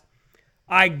lot.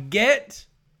 I get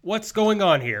what's going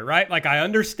on here, right? I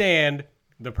understand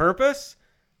the purpose.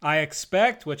 I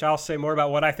expect, which I'll say more about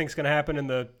what I think is going to happen in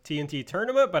the TNT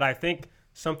tournament, but I think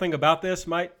something about this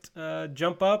might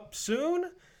jump up soon.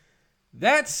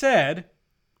 That said,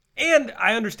 and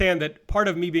I understand that part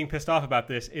of me being pissed off about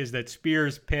this is that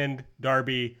Spears pinned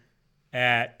Darby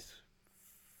at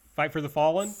Fight for the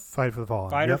Fallen? Fight for the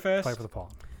Fallen. Fyter Fest? Fight for the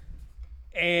Fallen.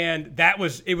 And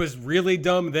it was really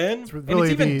dumb then, really and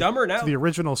it's even dumber now. It's the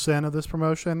original sin of this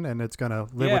promotion, and it's going to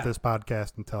live with this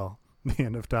podcast until the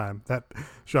end of time. That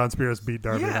Shawn Spears beat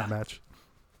Darby in that match.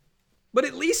 But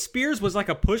at least Spears was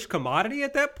a push commodity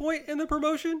at that point in the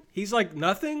promotion. He's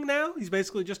nothing now. He's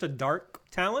basically just a dark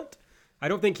talent. I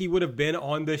don't think he would have been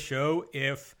on this show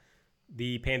if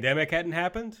the pandemic hadn't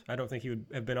happened. I don't think he would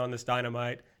have been on this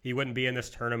Dynamite. He wouldn't be in this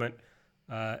tournament,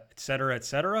 et cetera, et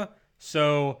cetera.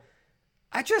 So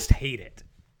I just hate it.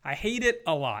 I hate it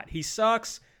a lot. He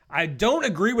sucks. I don't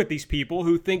agree with these people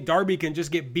who think Darby can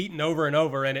just get beaten over and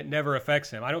over and it never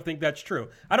affects him. I don't think that's true.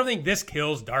 I don't think this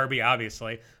kills Darby,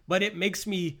 obviously, but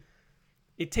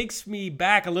it takes me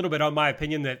back a little bit on my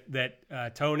opinion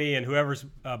that Tony and whoever's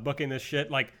booking this shit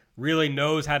really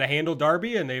knows how to handle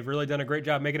Darby, and they've really done a great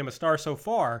job making him a star so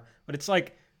far. But it's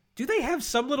do they have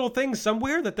some little thing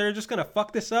somewhere that they're just going to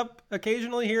fuck this up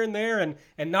occasionally here and there and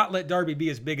not let Darby be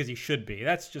as big as he should be?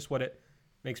 That's just what it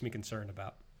makes me concerned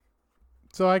about.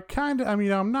 So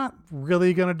I'm not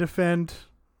really going to defend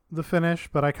the finish,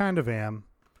 but I kind of am.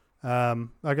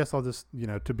 I guess I'll just,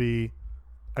 to be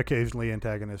occasionally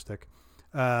antagonistic.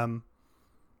 So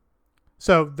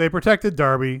they protected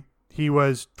Darby. He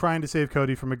was trying to save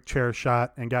Cody from a chair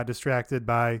shot and got distracted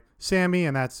by Sammy,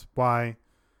 and that's why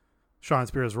Shawn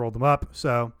Spears rolled him up.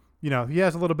 So, he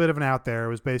has a little bit of an out there. It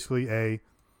was basically a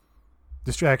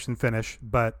distraction finish,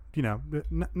 but,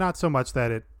 not so much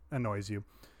that it annoys you.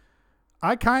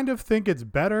 I kind of think it's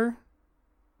better.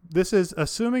 This is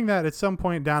assuming that at some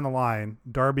point down the line,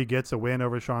 Darby gets a win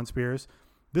over Shawn Spears.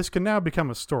 This can now become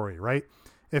a story, right?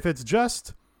 If it's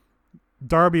just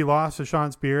Darby lost to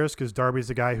Shawn Spears because Darby's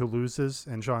the guy who loses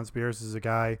and Shawn Spears is a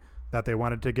guy that they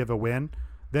wanted to give a win,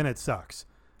 then it sucks.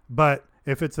 But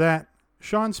if it's that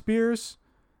Shawn Spears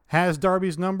has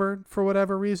Darby's number for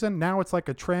whatever reason, now it's like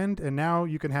a trend, and now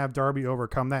you can have Darby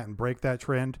overcome that and break that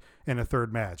trend in a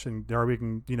third match. And Darby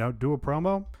can, do a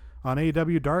promo on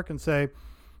AEW Dark and say,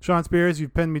 Shawn Spears,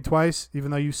 you've pinned me twice,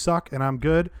 even though you suck and I'm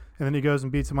good. And then he goes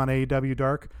and beats him on AEW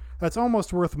Dark. That's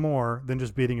almost worth more than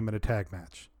just beating him in a tag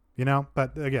match,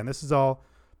 But again, this is all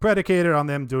predicated on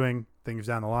them doing things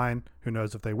down the line. Who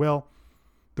knows if they will.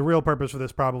 The real purpose for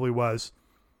this probably was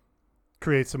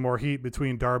create some more heat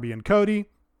between Darby and Cody.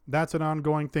 That's an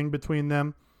ongoing thing between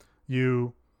them.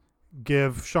 You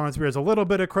give Shawn Spears a little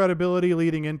bit of credibility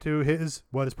leading into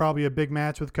what is probably a big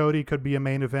match with Cody. Could be a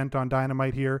main event on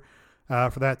Dynamite here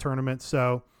for that tournament.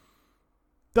 So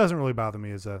doesn't really bother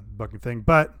me as a booking thing.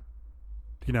 But,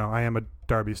 I am a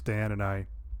Darby stan, and I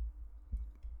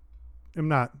am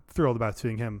not thrilled about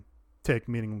seeing him take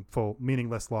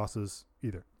meaningless losses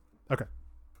either. Okay.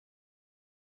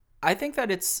 I think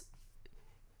that it's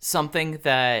something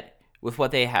that with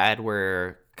what they had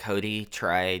where Cody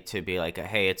tried to be like,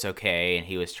 hey, it's okay. And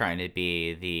he was trying to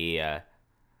be the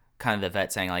kind of the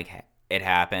vet saying like, it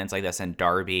happens like this. And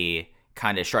Darby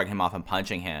kind of shrugging him off and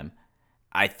punching him.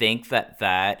 I think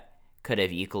that could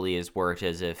have equally as worked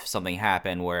as if something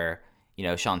happened where,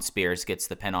 Shawn Spears gets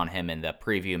the pin on him in the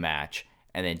preview match.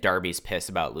 And then Darby's pissed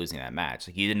about losing that match.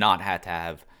 Like, you did not have to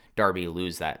have Darby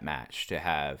lose that match to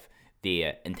have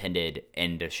the intended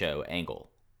end of show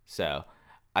angle. So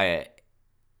I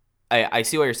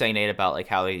see what you're saying, Nate, about like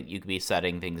how you could be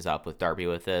setting things up with Darby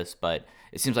with this, but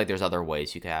it seems like there's other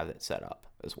ways you could have it set up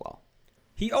as well.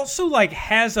 He also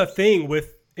has a thing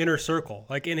with Inner Circle.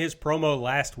 Like in his promo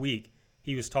last week,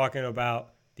 he was talking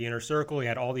about the Inner Circle. He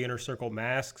had all the Inner Circle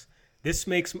masks.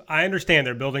 I understand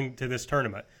they're building to this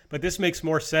tournament, but this makes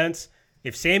more sense.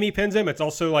 If Sammy pins him, it's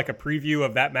also like a preview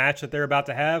of that match that they're about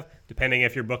to have, depending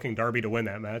if you're booking Darby to win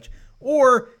that match.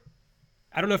 Or,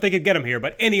 I don't know if they could get him here,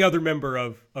 but any other member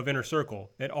of Inner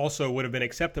Circle, it also would have been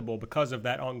acceptable because of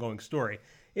that ongoing story.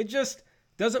 It just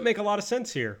doesn't make a lot of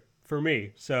sense here for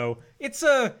me. So it's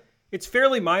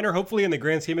fairly minor, hopefully in the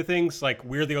grand scheme of things. Like,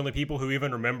 we're the only people who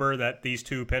even remember that these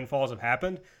two pinfalls have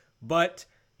happened. But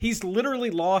he's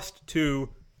literally lost to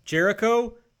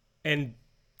Jericho and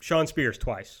Shawn Spears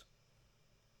twice.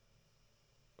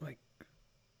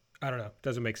 I don't know.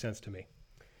 Doesn't make sense to me.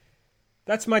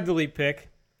 That's my delete pick.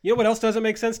 You know what else doesn't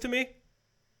make sense to me?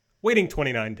 Waiting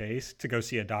 29 days to go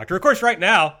see a doctor. Of course, right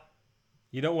now,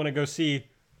 you don't want to go see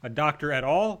a doctor at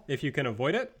all if you can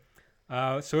avoid it.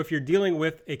 So if you're dealing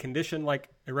with a condition like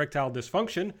erectile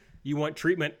dysfunction, you want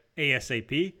treatment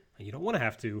ASAP. And you don't want to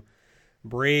have to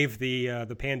brave the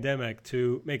pandemic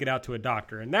to make it out to a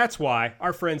doctor. And that's why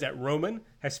our friends at Roman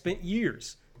have spent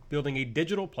years building a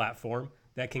digital platform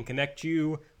that can connect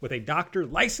you with a doctor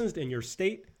licensed in your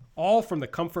state, all from the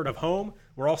comfort of home.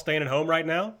 We're all staying at home right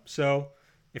now. So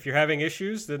if you're having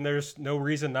issues, then there's no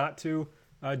reason not to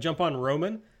jump on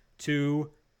Roman for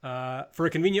a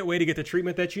convenient way to get the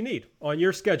treatment that you need on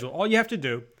your schedule. All you have to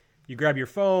do, you grab your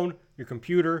phone, your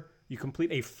computer, you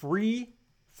complete a free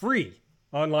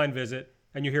online visit,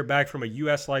 and you hear back from a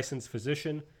U.S. licensed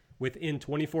physician within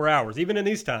 24 hours. Even in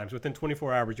these times, within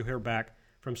 24 hours, you'll hear back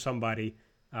from somebody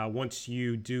once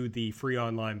you do the free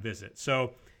online visit.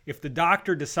 So if the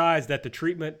doctor decides that the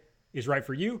treatment is right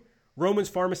for you, Roman's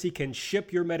Pharmacy can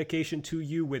ship your medication to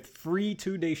you with free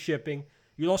 2-day shipping.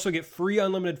 You'll also get free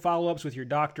unlimited follow-ups with your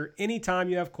doctor anytime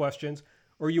you have questions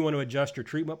or you want to adjust your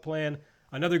treatment plan.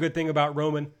 Another good thing about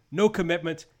Roman, no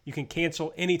commitment. You can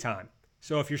cancel anytime.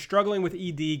 So if you're struggling with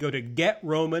ED, go to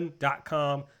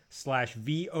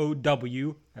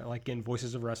getroman.com/VOW, like in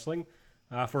Voices of Wrestling,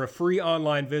 for a free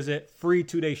online visit, free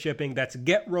 2-day shipping. That's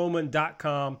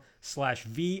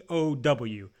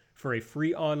getroman.com/VOW for a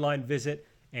free online visit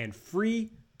and free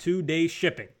 2-day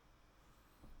shipping.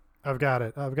 I've got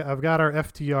it. I've got our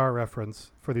FTR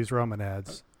reference for these Roman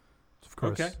ads. Of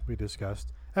course, okay. We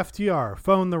discussed. FTR,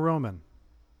 phone the Roman.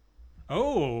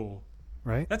 Oh.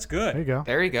 Right? That's good. There you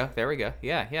go. There we go.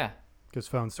 Yeah. Because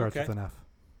phone starts with an F.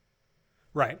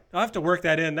 Right. I'll have to work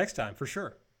that in next time for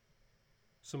sure.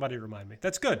 Somebody remind me.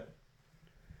 That's good.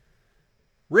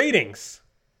 Ratings.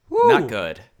 Woo! Not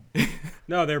good.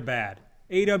 No, they're bad.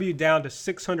 AEW down to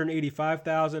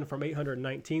 685,000 from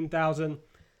 819,000.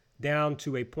 Down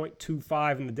to a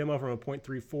 0.25 in the demo from a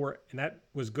 0.34. And that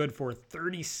was good for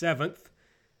 37th.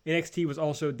 NXT was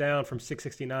also down from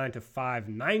 669 to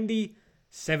 590.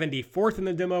 74th in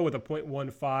the demo with a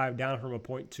 0.15, down from a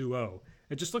 0.20.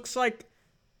 It just looks like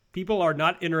people are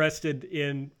not interested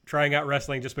in trying out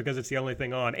wrestling just because it's the only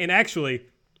thing on. And actually,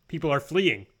 people are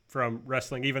fleeing from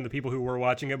wrestling, even the people who were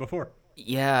watching it before.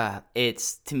 Yeah,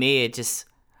 it's, to me, it just,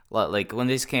 like, when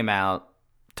this came out,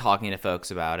 talking to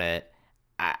folks about it,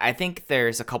 I think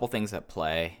there's a couple things at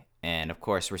play. And of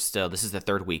course, this is the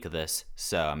third week of this.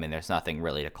 So, I mean, there's nothing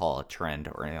really to call a trend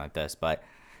or anything like this. But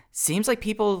it seems like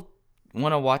people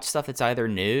want to watch stuff that's either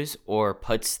news or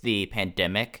puts the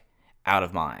pandemic out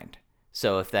of mind.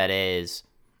 So if that is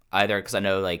either, because I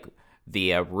know like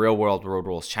the Real World Road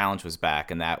Rules Challenge was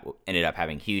back and that ended up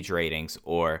having huge ratings,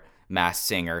 or Masked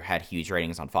Singer had huge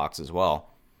ratings on Fox as well.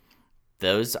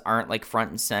 Those aren't like front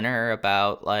and center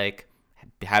about like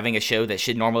having a show that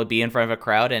should normally be in front of a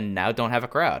crowd and now don't have a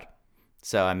crowd.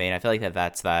 So, I mean, I feel like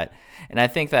that's that. And I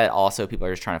think that also people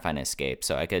are just trying to find an escape.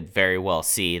 So I could very well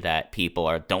see that people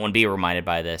don't want to be reminded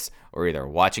by this, or either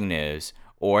watching news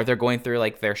or they're going through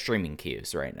like their streaming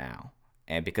queues right now.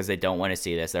 And because they don't want to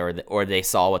see this, or they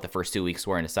saw what the first 2 weeks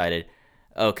were and decided,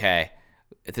 okay,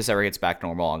 if this ever gets back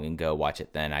normal, I'm going to go watch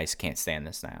it then. I just can't stand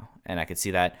this now. And I could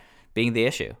see that being the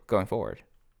issue going forward.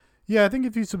 Yeah, I think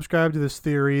if you subscribe to this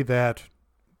theory that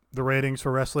the ratings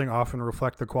for wrestling often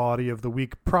reflect the quality of the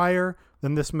week prior,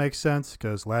 then this makes sense,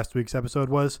 because last week's episode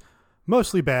was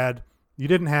mostly bad. You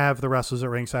didn't have the wrestlers at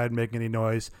ringside making any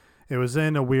noise. It was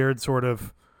in a weird sort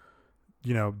of,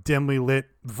 dimly lit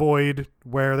void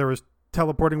where there was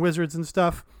teleporting wizards and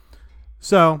stuff.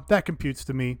 So that computes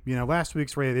to me. Last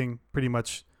week's rating pretty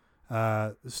much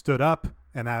stood up,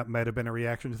 and that might have been a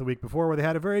reaction to the week before where they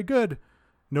had a very good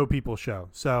no people show.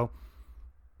 So,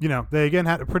 they again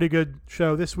had a pretty good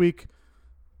show this week.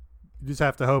 You just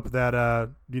have to hope that,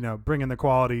 bringing the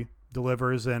quality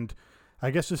delivers. And I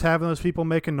guess just having those people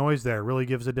making noise there really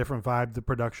gives a different vibe. The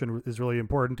production is really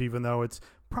important, even though it's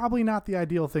probably not the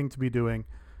ideal thing to be doing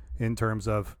in terms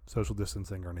of social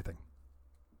distancing or anything.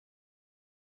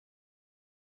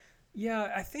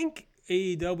 Yeah, I think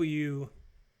AEW,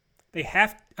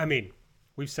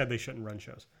 we've said they shouldn't run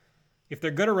shows. If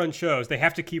they're going to run shows, they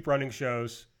have to keep running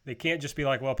shows. They can't just be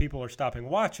like, well, people are stopping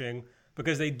watching,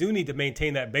 because they do need to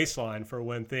maintain that baseline for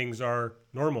when things are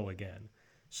normal again.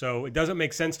 So it doesn't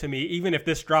make sense to me, even if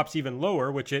this drops even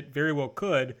lower, which it very well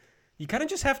could, you kind of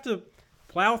just have to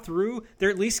plow through. They're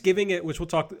at least giving it, which we'll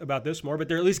talk about this more, but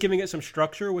they're at least giving it some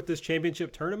structure with this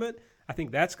championship tournament. I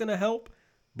think that's going to help,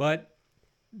 but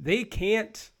they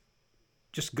can't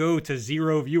just go to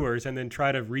 0 viewers and then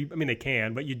try to they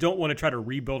can, but you don't want to try to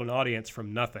rebuild an audience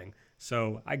from nothing.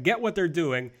 So I get what they're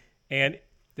doing, and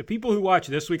the people who watch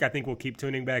this week, I think, will keep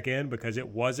tuning back in because it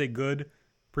was a good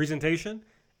presentation,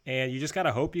 and you just got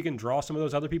to hope you can draw some of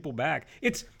those other people back.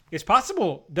 It's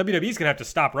possible WWE's going to have to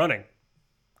stop running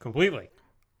completely.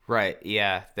 Right,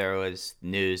 yeah. There was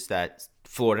news that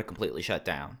Florida completely shut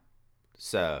down.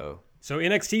 So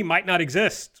NXT might not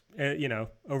exist,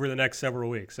 over the next several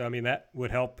weeks. So, that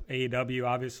would help AEW,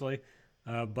 obviously.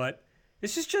 But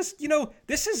this is just,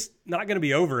 this is not going to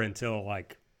be over until,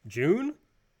 June.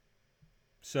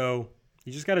 So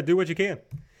you just got to do what you can.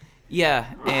 Yeah,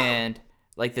 and,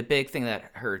 the big thing that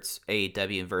hurts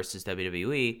AEW versus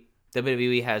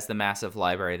WWE has the massive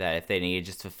library that if they need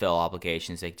to just fulfill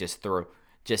obligations, they just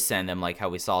send them, how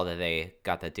we saw that they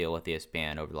got that deal with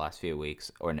ESPN over the last few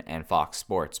weeks, and Fox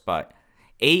Sports. But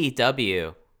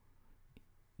AEW,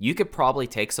 you could probably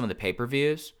take some of the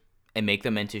pay-per-views and make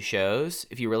them into shows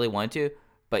if you really want to,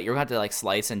 but you're going to have to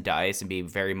slice and dice and be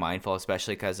very mindful,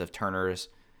 especially because of Turner's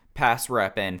past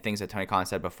rep and things that Tony Khan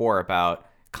said before about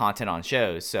content on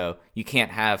shows. So you can't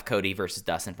have Cody versus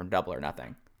Dustin from Double or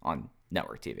Nothing on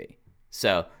network TV.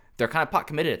 So they're kind of pot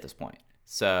committed at this point.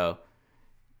 So,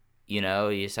 you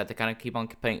just have to kind of keep on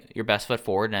putting your best foot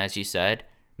forward. And as you said,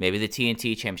 maybe the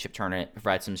TNT Championship Tournament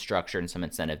provides some structure and some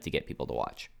incentive to get people to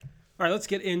watch. All right, let's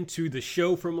get into the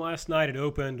show from last night. It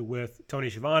opened with Tony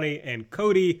Schiavone and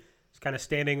Cody. He's kind of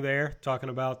standing there talking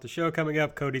about the show coming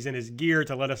up. Cody's in his gear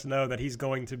to let us know that he's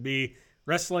going to be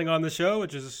wrestling on the show,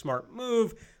 which is a smart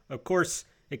move. Of course,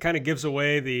 it kind of gives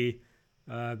away the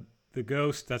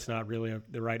ghost. That's not really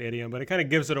the right idiom, but it kind of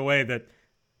gives it away that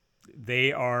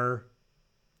they are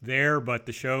there, but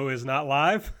the show is not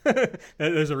live.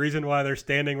 There's a reason why they're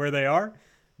standing where they are.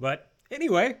 But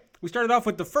anyway, we started off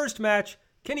with the first match.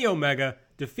 Kenny Omega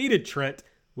defeated Trent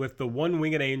with the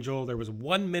One-Winged Angel. There was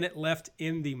 1 minute left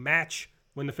in the match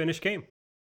when the finish came.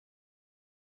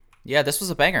 Yeah, this was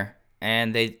a banger.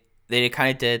 And they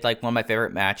kind of did one of my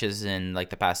favorite matches in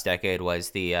the past decade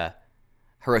was the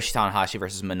Hiroshi Tanahashi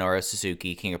versus Minoru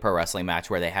Suzuki King of Pro Wrestling match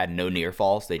where they had no near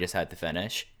falls. They just had the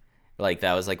finish.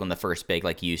 That was one of the first big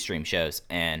Ustream shows.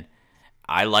 And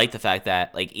I like the fact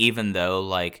that even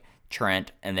though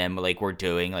Trent and then we're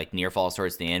doing near falls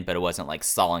towards the end, but it wasn't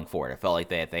stalling for it. It felt like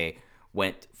they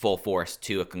went full force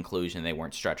to a conclusion. They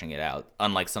weren't stretching it out,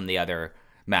 unlike some of the other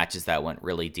matches that went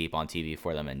really deep on TV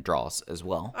for them and draws as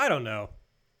well. I don't know.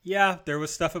 Yeah, there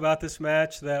was stuff about this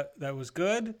match that was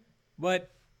good,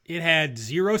 but it had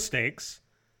zero stakes.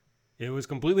 It was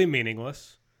completely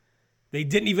meaningless. They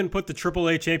didn't even put the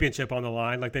AAA championship on the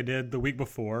line like they did the week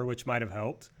before, which might have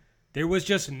helped. There was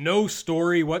just no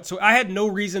story whatsoever. I had no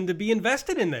reason to be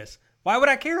invested in this. Why would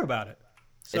I care about it?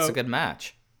 So, It's a good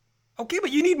match. okay,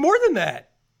 but you need more than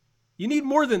that. You need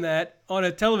more than that on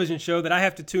a television show that I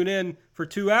have to tune in for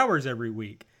 2 hours every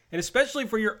week, and especially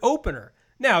for your opener.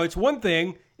 Now, it's one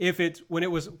thing if it's when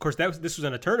it was, of course, this was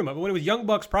in a tournament, but when it was Young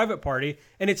Bucks Private Party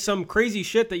and it's some crazy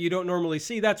shit that you don't normally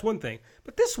see, that's one thing.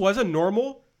 But this was a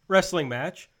normal wrestling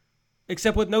match,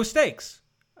 except with no stakes.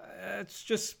 It's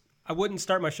just, I wouldn't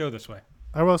start my show this way.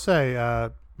 I will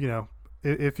say,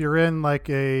 if you're in like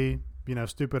a,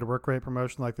 stupid work rate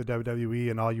promotion like the WWE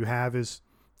and all you have is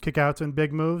kickouts and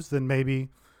big moves, then maybe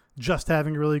just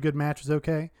having a really good match is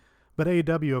okay. But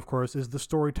AEW, of course, is the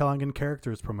storytelling and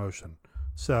characters promotion.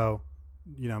 So,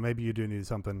 maybe you do need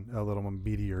something a little more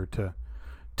meatier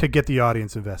to get the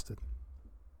audience invested.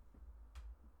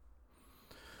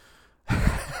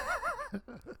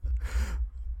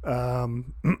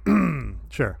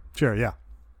 Sure, yeah.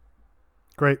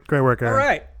 Great work,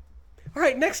 Aaron. All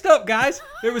right, next up, guys,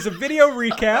 there was a video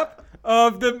recap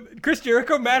of the Chris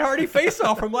Jericho Matt Hardy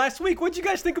face-off from last week. What'd you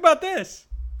guys think about this?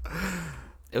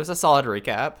 It was a solid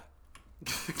recap.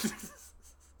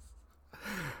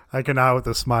 I cannot with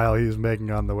the smile he's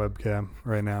making on the webcam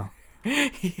right now.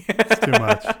 It's too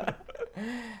much.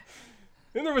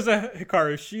 Then there was a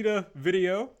Hikaru Shida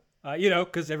video,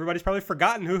 because everybody's probably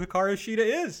forgotten who Hikaru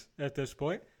Shida is at this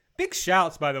point. Big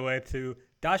shouts, by the way, to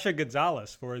Dasha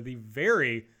Gonzalez for the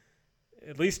very,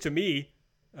 at least to me,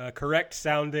 correct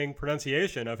sounding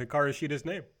pronunciation of Hikaru Shida's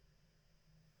name.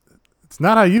 It's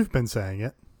not how you've been saying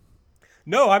it.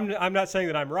 No, I'm not saying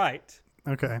that I'm right.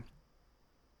 Okay.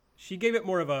 She gave it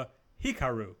more of a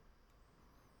Hikaru.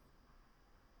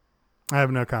 I have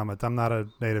no comment. I'm not a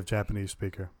native Japanese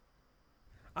speaker.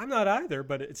 I'm not either,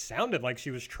 but it sounded like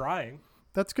she was trying.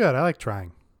 That's good. I like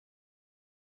trying.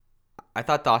 I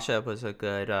thought Dasha was a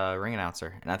good ring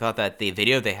announcer, and I thought that the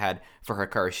video they had for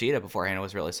Hikaru Shida beforehand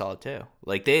was really solid too.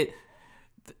 Like the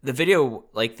video,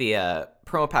 like the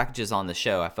promo packages on the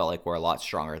show, I felt like were a lot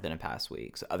stronger than in past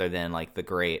weeks. Other than like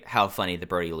how funny the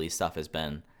Brody Lee stuff has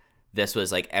been, this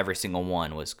was like every single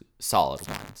one was solid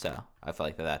one. So I feel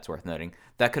like that's worth noting.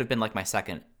 That could have been like my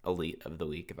second elite of the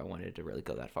week if I wanted to really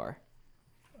go that far.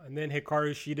 And then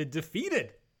Hikaru Shida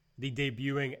defeated the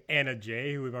debuting Anna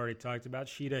Jay, who we've already talked about.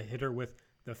 Shida hit her with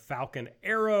the Falcon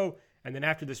Arrow. And then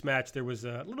after this match, there was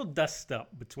a little dust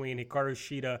up between Hikaru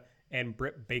Shida and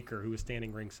Britt Baker, who was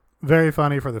standing ringside. Very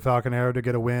funny for the Falcon Arrow to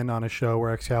get a win on a show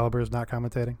where Excalibur is not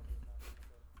commentating.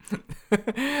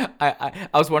 I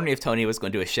was wondering if Tony was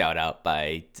going to do a shout out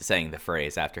by saying the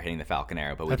phrase after hitting the Falcon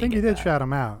Arrow, but I think he did shout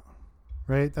him out,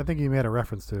 right? I think he made a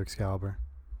reference to Excalibur.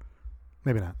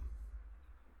 Maybe not.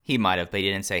 He might have, but he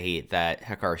didn't say that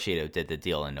Hikaru Shida did the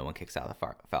deal and no one kicks out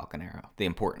the Falcon Arrow. The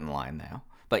important line, though.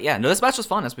 But yeah, no, this match was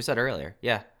fun, as we said earlier.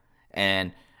 Yeah.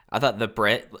 And I thought the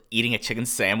Brit eating a chicken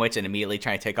sandwich and immediately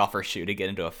trying to take off her shoe to get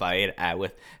into a fight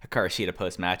with Hikaru Shida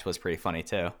post-match was pretty funny,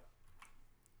 too.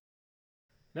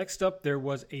 Next up, there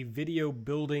was a video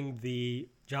building the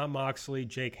Jon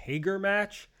Moxley-Jake Hager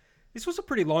match. This was a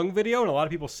pretty long video, and a lot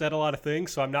of people said a lot of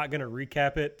things, so I'm not going to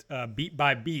recap it beat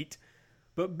by beat.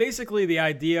 But basically, the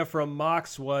idea from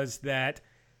Mox was that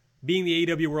being the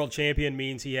AEW World Champion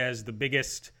means he has the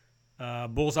biggest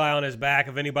bullseye on his back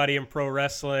of anybody in pro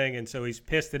wrestling, and so he's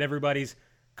pissed that everybody's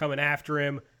coming after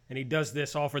him, and he does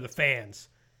this all for the fans.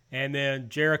 And then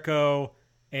Jericho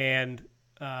and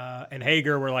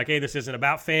Hager were like, hey, this isn't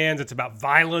about fans, it's about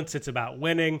violence, it's about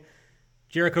winning.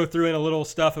 Jericho threw in a little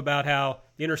stuff about how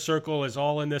the Inner Circle is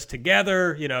all in this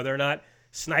together. They're not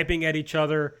sniping at each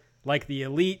other like the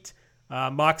Elite.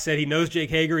 Mox said he knows Jake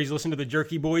Hager. He's listened to the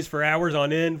Jerky Boys for hours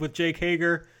on end with Jake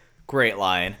Hager. Great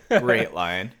line. Great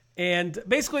line. And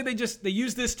basically they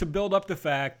use this to build up the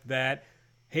fact that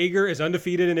Hager is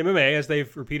undefeated in MMA, as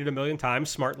they've repeated a million times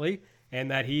smartly, and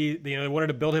that they wanted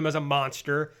to build him as a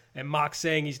monster. And Mox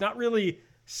saying he's not really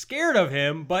scared of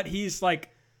him, but he's like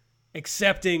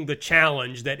accepting the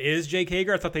challenge that is Jake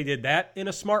Hager. I thought they did that in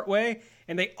a smart way.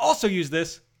 And they also use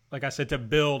this, like I said, to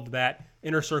build that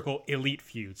Inner Circle Elite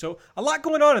feud. So a lot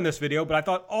going on in this video, but I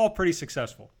thought all pretty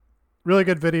successful. Really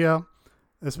good video,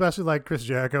 especially like Chris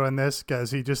Jericho in this, because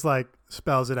he just like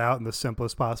spells it out in the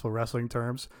simplest possible wrestling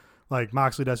terms. Like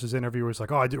Moxley does his interview where he's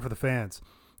like, oh, I do it for the fans.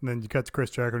 And then you cut to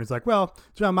Chris Jericho, and he's like, well,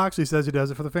 John Moxley says he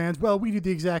does it for the fans. Well, we do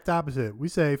the exact opposite. We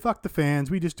say, fuck the fans.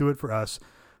 We just do it for us.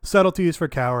 Subtlety is for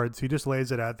cowards. He just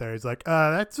lays it out there. He's like,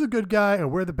 that's a good guy,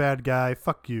 and we're the bad guy.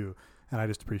 Fuck you. And I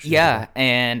just appreciate it. Yeah,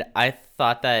 and I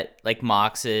thought that like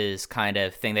Mox's kind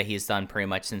of thing that he's done pretty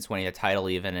much since winning the title,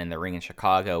 even in the ring in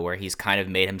Chicago, where he's kind of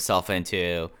made himself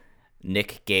into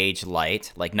Nick Gage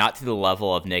light, like not to the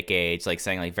level of Nick Gage, like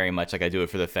saying like very much like I do it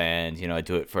for the fans, I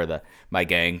do it for my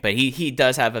gang. But he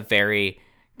does have a very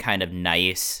kind of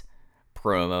nice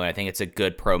promo, and I think it's a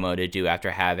good promo to do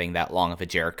after having that long of a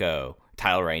Jericho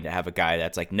title reign, to have a guy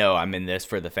that's like, no, I'm in this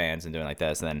for the fans and doing like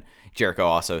this. And then Jericho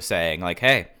also saying like,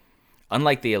 hey,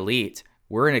 unlike the Elite,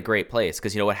 we're in a great place,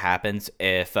 because you know what happens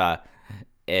if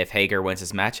Hager wins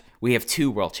this match? We have 2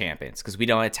 world champions, because we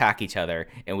don't attack each other,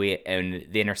 and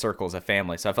the Inner Circle is a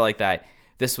family. So I felt like that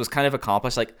this was kind of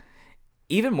accomplished. Like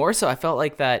even more so, I felt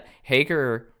like that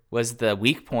Hager was the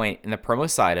weak point in the promo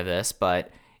side of this, but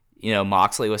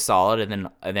Moxley was solid, and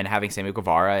then having Sammy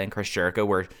Guevara and Chris Jericho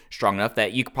were strong enough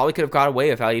that you probably could have got away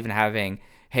without even having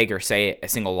Hager say a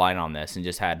single line on this, and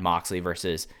just had Moxley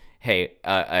versus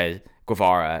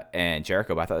Guevara and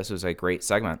Jericho. But I thought this was a great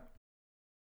segment.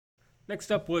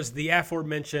 Next up was the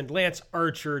aforementioned Lance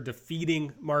Archer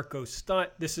defeating Marco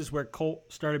Stunt. This is where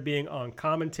Colt started being on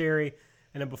commentary.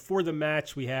 And then before the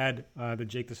match, we had the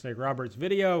Jake the Snake Roberts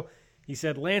video. He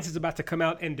said Lance is about to come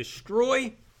out and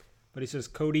destroy. But he says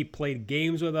Cody played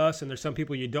games with us, and there's some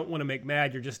people you don't want to make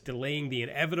mad. You're just delaying the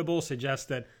inevitable. Suggests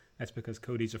that that's because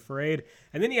Cody's afraid.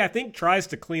 And then he, I think, tries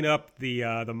to clean up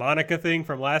the Monica thing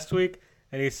from last week.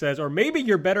 And he says, or maybe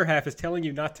your better half is telling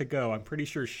you not to go. I'm pretty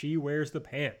sure she wears the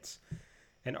pants.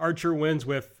 And Archer wins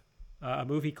with a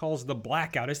move he calls the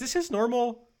Blackout. Is this his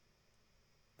normal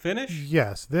finish?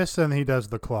 Yes, this, and he does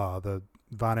the claw, the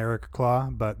Von Erich claw.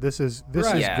 But this is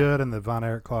good, and the Von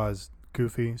Erich claw is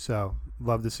goofy. So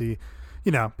love to see.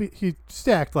 He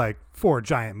stacked like 4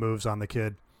 giant moves on the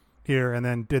kid here, and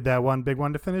then did that one big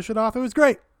one to finish it off. It was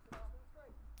great.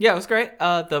 Yeah, it was great.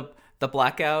 The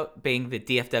Blackout, being the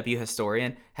DFW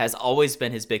historian, has always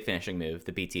been his big finishing move,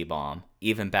 the BT Bomb,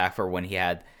 even back for when he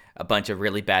had a bunch of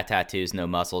really bad tattoos, no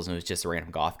muscles, and was just a random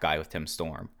goth guy with Tim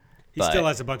Storm. He still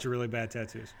has a bunch of really bad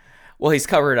tattoos. Well, he's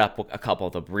covered up a couple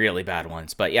of the really bad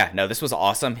ones. But yeah, no, this was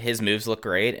awesome. His moves look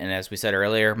great. And as we said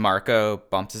earlier, Marco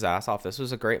bumped his ass off. This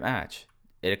was a great match.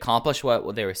 It accomplished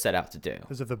what they were set out to do.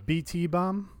 Is it the BT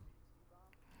Bomb?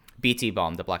 BT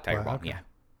Bomb, the Black Tiger Bomb, okay. Yeah.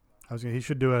 He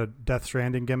should do a Death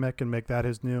Stranding gimmick and make that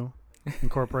his new,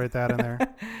 incorporate that in there.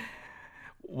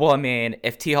 Well, I mean,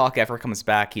 if T-Hawk ever comes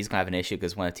back, he's going to have an issue,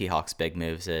 because one of T-Hawk's big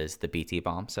moves is the BT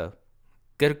Bomb. So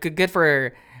good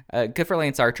for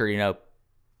Lance Archer,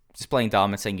 just playing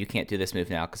dumb and saying you can't do this move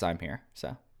now because I'm here.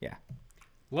 So, yeah.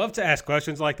 Love to ask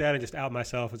questions like that and just out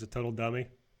myself as a total dummy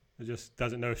who just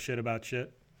doesn't know shit about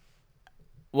shit.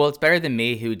 Well, it's better than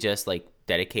me, who just like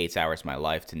dedicates hours of my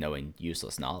life to knowing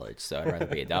useless knowledge. So I'd rather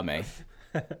be a dummy.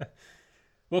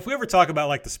 Well, if we ever talk about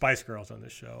like the Spice Girls on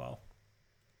this show, I'll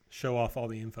show off all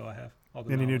the info I have.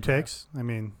 Any new takes? I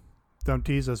mean, don't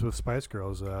tease us with Spice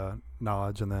Girls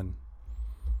knowledge and then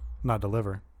not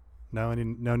deliver. No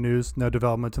news, no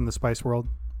developments in the Spice world.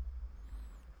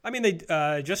 I mean,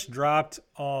 they just dropped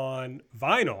on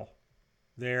vinyl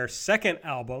their second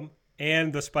album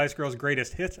and the Spice Girls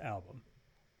Greatest Hits album.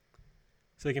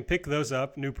 So you can pick those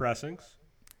up, new pressings.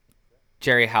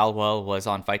 Jerry Halliwell was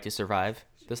on Fight to Survive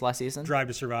this last season. Drive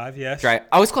to Survive, yes. I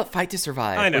always call it Fight to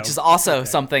Survive, I know. which is also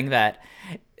something that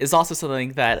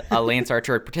Lance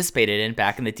Archer participated in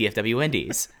back in the DFW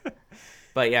Indies.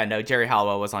 But yeah, no, Jerry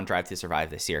Halliwell was on Drive to Survive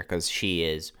this year because she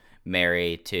is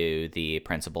married to the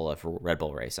principal of Red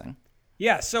Bull Racing.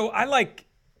 Yeah, so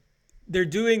they're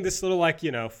doing this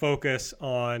little focus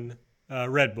on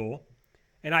Red Bull,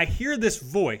 and I hear this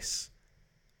voice,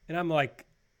 and I'm like,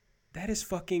 that is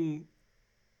fucking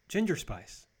Ginger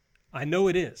Spice. I know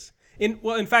it is.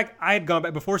 In fact, I had gone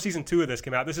back before season 2 of this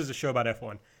came out. This is a show about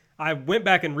F1. I went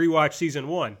back and rewatched season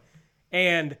 1,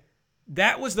 and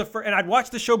that was the first. And I'd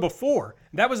watched the show before.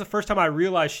 That was the first time I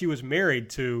realized she was married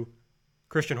to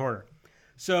Christian Horner.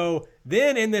 So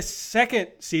then in this second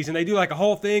season, they do like a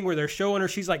whole thing where they're showing her.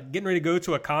 She's like getting ready to go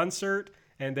to a concert,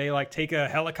 and they like take a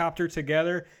helicopter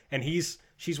together, and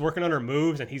she's working on her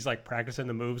moves, and he's like practicing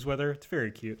the moves with her. It's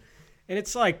very cute, and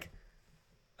it's like,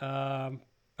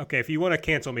 okay, if you want to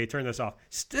cancel me, turn this off.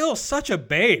 Still such a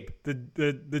babe,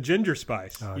 the Ginger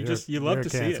Spice. Oh, you love to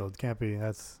canceled. See it. Can't be.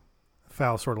 That's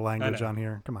foul sort of language on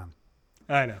here. Come on.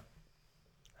 I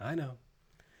know.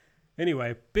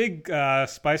 Anyway, big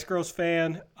Spice Girls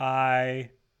fan.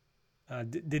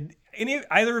 Did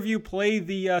either of you play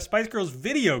the Spice Girls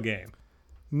video game?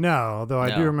 No, though I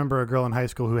do No. remember a girl in high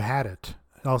school who had it.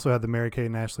 It also had the Mary Kate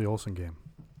and Ashley Olsen game.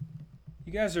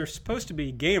 You guys are supposed to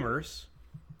be gamers.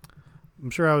 I'm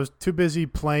sure I was too busy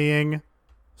playing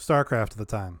StarCraft at the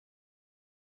time.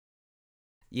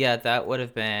 Yeah, that would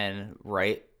have been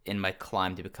right in my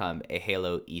climb to become a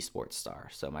Halo esports star.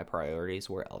 So my priorities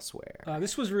were elsewhere.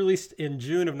 This was released in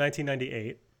June of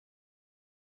 1998.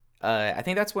 I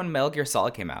think that's when Metal Gear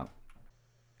Solid came out.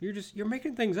 You're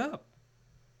making things up.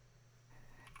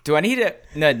 Do I need to?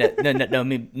 No.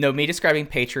 Me describing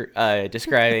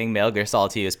describing Metal Gear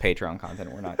Solid to you as Patreon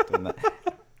content. We're not doing that.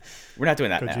 We're not doing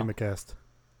that now. Kojima Cast.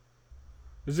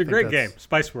 This is a great game.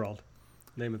 Spice World.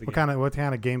 Name of the game. What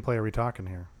kind of gameplay are we talking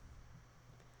here?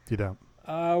 You don't.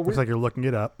 Looks Looks like you're looking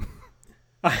it up.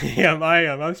 I am.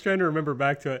 I was trying to remember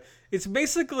back to it. It's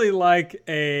basically like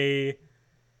a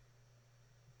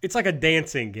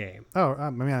dancing game. Oh,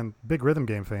 I'm a big rhythm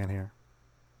game fan here.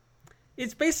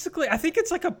 It's basically, I think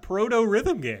it's like a proto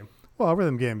rhythm game. Well,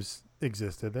 rhythm games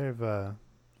existed. They've,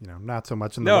 not so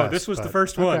much in the No, West, this was the but-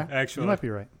 first one, okay. actually. You might be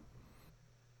right.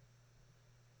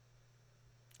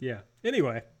 Yeah.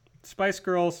 Anyway, Spice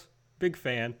Girls, big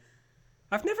fan.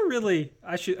 I've never really,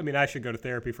 I should go to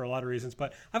therapy for a lot of reasons,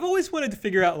 but I've always wanted to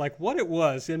figure out like what it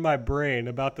was in my brain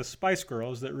about the Spice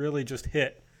Girls that really just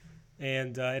hit.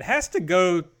 And it has to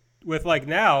go with like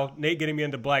now, Nate getting me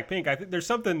into Blackpink. I think there's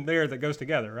something there that goes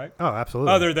together, right? Oh,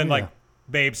 absolutely. Other than Yeah. like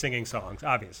Babe singing songs,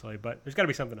 obviously, but there's got to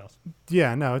be something else.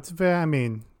 Yeah, no,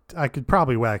 I could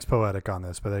probably wax poetic on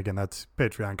this, but again, that's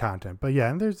Patreon content. But yeah,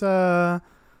 and there's a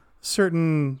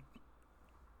certain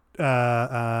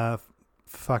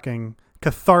fucking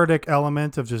cathartic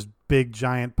element of just big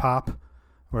giant pop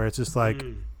where it's just like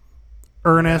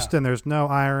earnest and there's no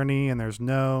irony and there's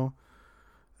no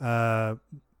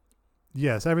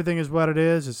yes, everything is what it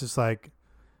is. It's just like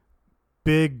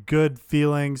big good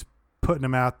feelings, putting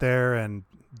them out there, and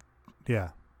yeah,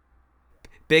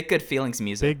 Big good feelings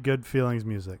music. big good feelings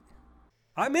music.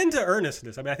 I'm into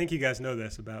earnestness. I think you guys know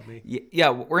this about me. Yeah,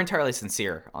 we're entirely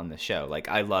sincere on this show. Like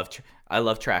I love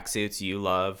tracksuits. You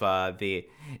love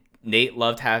Nate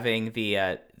loved having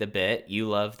the bit. You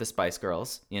love the Spice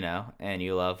Girls, and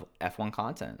you love F1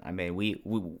 content. I mean, we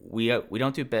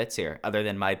don't do bits here, other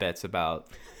than my bits about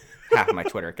half of my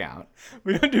Twitter account.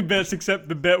 We don't do bits except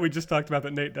the bit we just talked about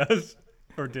that Nate does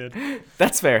or did.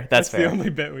 That's fair. That's the fair. only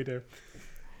bit we do.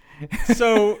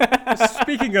 So,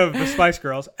 speaking of the Spice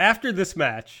Girls, after this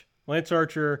match, Lance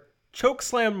Archer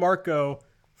chokeslammed Marco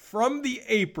from the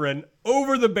apron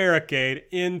over the barricade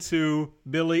into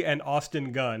Billy and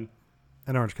Austin Gunn.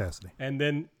 And Orange Cassidy. And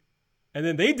then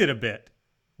they did a bit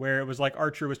where it was like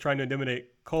Archer was trying to intimidate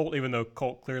Colt, even though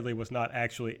Colt clearly was not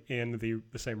actually in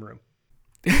the same room.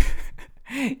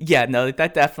 Yeah, no,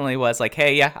 that definitely was like,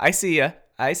 hey, yeah, I see ya.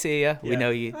 Yeah, We know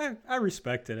you. I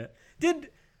respected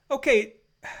it.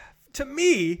 To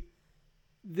me,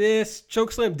 this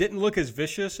chokeslam didn't look as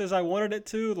vicious as I wanted it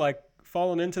to, like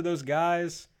falling into those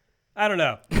guys. I don't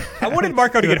know. I wanted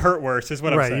Marco to get hurt worse, is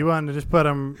what I'm Right, saying. you wanted to just put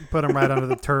him right under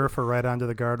the turf or right under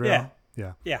the guardrail.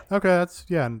 Yeah. Okay,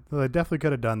 they definitely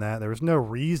could have done that. There was no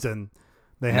reason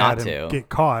they Not had him to. get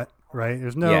caught, right?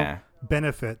 There's no Yeah.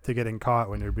 benefit to getting caught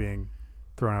when you're being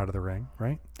thrown out of the ring,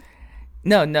 right?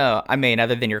 No. I mean,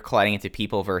 other than you're colliding into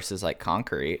people versus like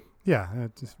concrete. Yeah,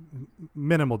 it's just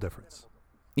minimal difference.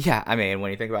 Yeah, I mean,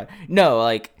 when you think about it. No,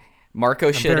 like Marco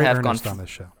I'm should very have gone. earnest on this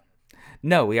show.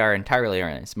 No, we are entirely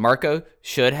earnest. Marco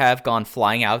should have gone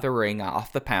flying out of the ring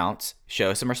off the pounce,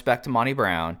 show some respect to Monty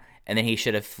Brown, and then he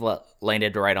should have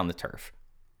landed right on the turf.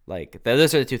 Like,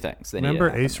 those are the two things. That Remember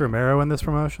needed to Ace Romero in this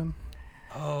promotion?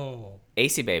 Oh,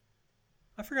 AC baby.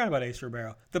 I forgot about Ace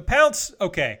Romero. The pounce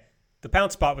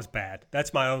spot was bad.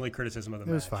 That's my only criticism of the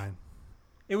match. It was fine.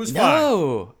 It was fine.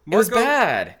 No, it was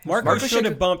bad. Marco should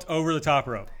have bumped over the top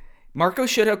rope. Marco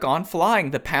should have gone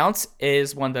flying. The pounce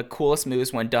is one of the coolest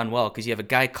moves when done well because you have a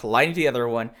guy colliding to the other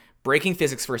one, breaking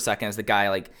physics for a second as the guy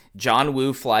like John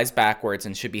Woo flies backwards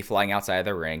and should be flying outside of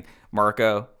the ring.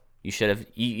 Marco, you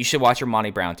should watch your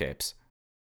Monty Brown tapes.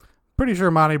 Pretty sure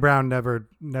Monty Brown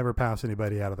never pounced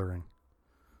anybody out of the ring.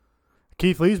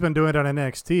 Keith Lee's been doing it on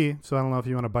NXT, so I don't know if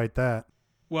you want to bite that.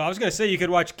 Well, I was going to say you could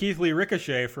watch Keith Lee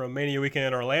Ricochet from Mania Weekend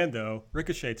in Orlando.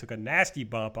 Ricochet took a nasty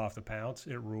bump off the pounce.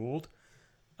 It ruled.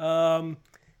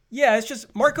 Yeah, it's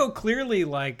just Marco clearly,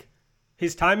 like,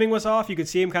 his timing was off. You could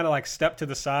see him kind of, like, step to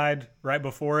the side right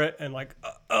before it and, like,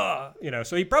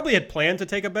 so he probably had planned to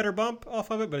take a better bump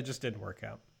off of it, but it just didn't work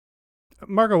out.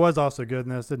 Marco was also good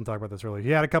in this. Didn't talk about this earlier. He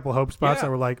had a couple hope spots that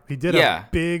were like, he did a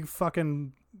big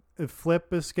fucking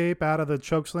flip escape out of the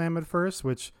chokeslam at first,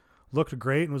 which looked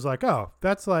great and was like, oh,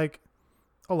 that's like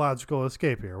a logical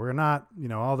escape here. We're not,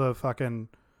 all the fucking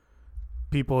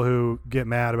people who get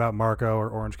mad about Marco or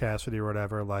Orange Cassidy or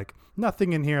whatever, like,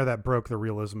 nothing in here that broke the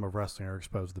realism of wrestling or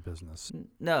exposed the business.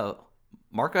 No,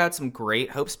 Marco had some great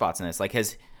hope spots in this. Like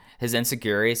his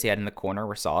insecurities he had in the corner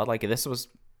were solid. Like this was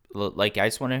like I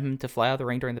just wanted him to fly out of the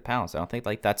ring during the pounce. I don't think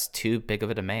like that's too big of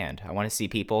a demand. I want to see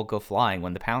people go flying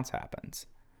when the pounce happens.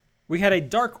 We had a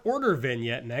Dark Order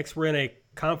vignette next. We're in a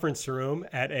conference room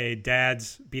at a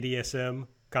dad's BDSM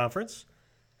conference.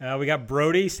 We got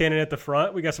Brody standing at the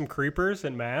front. We got some creepers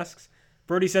and masks.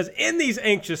 Brody says, "In these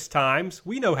anxious times,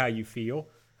 we know how you feel.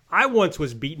 I once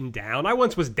was beaten down. I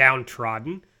once was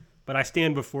downtrodden, but I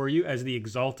stand before you as the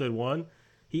exalted one."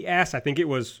 He asked, I think it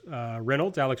was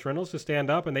Alex Reynolds, to stand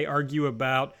up, and they argue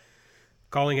about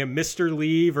calling him Mr.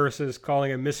 Lee versus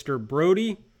calling him Mr.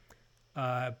 Brody.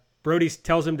 Brody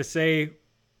tells him to say,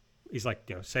 he's like,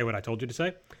 say what I told you to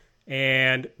say.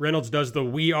 And Reynolds does the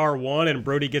 "we are one," and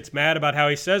Brody gets mad about how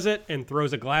he says it and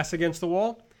throws a glass against the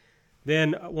wall.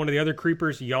 Then one of the other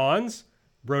creepers yawns.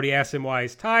 Brody asks him why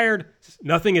he's tired. Says,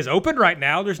 "Nothing is open right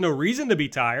now. There's no reason to be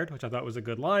tired," which I thought was a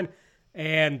good line.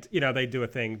 And, they do a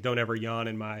thing, "Don't ever yawn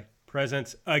in my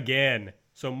presence again."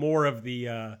 So more of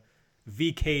the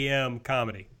VKM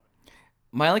comedy.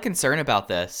 My only concern about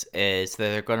this is that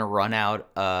they're going to run out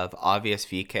of obvious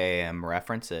VKM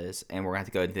references, and we're going to have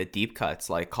to go into deep cuts,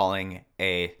 like calling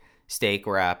a steak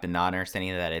wrap and not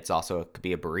understanding that it's also it could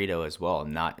be a burrito as well,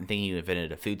 not thinking you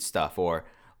invented a food stuff, or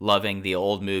loving the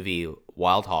old movie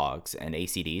Wild Hogs and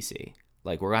AC/DC.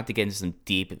 Like, we're going to have to get into some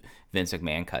deep Vince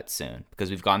McMahon cuts soon, because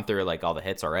we've gone through, like, all the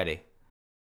hits already.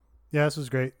 Yeah, this was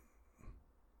great.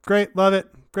 Great, love it.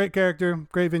 Great character,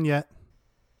 great vignette.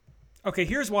 Okay,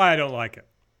 here's why I don't like it.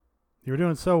 You were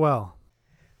doing so well.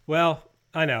 Well,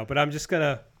 I know, but I'm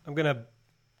gonna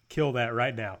kill that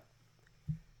right now.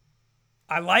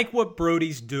 I like what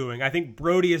Brody's doing. I think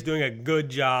Brody is doing a good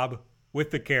job with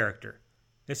the character.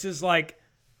 This is like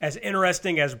as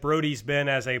interesting as Brody's been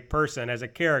as a person, as a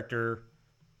character,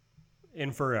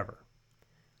 in forever.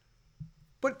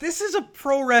 But this is a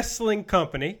pro wrestling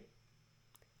company.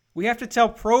 We have to tell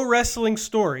pro wrestling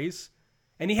stories,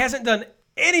 and he hasn't done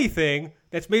anything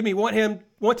that's made me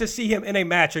want to see him in a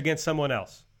match against someone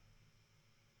else.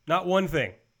 Not one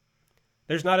thing.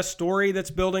 There's not a story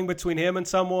that's building between him and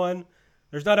someone.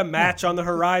 There's not a match on the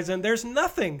horizon. There's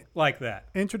nothing like that.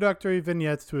 Introductory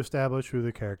vignettes to establish who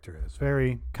the character is.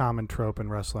 Very common trope in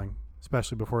wrestling,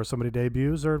 especially before somebody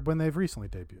debuts or when they've recently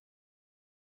debuted.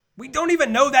 We don't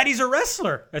even know that he's a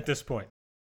wrestler at this point.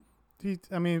 Do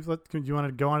you want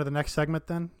to go on to the next segment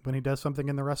then, when he does something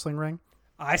in the wrestling ring?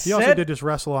 He also did just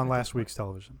wrestle on last week's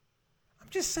television. I'm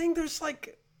just saying there's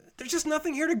just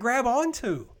nothing here to grab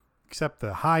onto. Except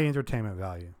the high entertainment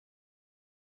value.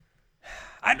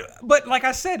 But like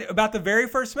I said about the very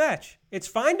first match, it's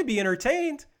fine to be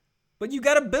entertained, but you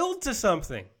got to build to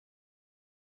something.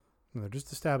 No, they're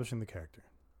just establishing the character.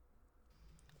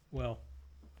 Well,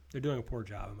 they're doing a poor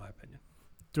job, in my opinion.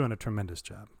 Doing a tremendous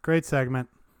job. Great segment.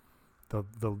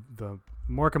 The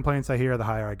more complaints I hear, the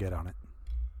higher I get on it.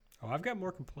 Oh, I've got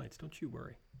more complaints. Don't you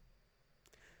worry.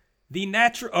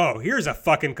 Here's a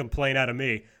fucking complaint out of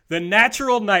me. The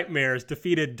Natural Nightmares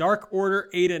defeated Dark Order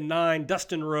 8 and 9.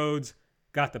 Dustin Rhodes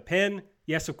got the pin.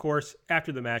 Yes, of course,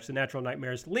 after the match, the Natural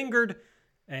Nightmares lingered.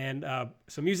 And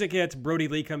some music hits. Brody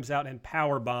Lee comes out and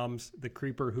power bombs the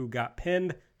creeper who got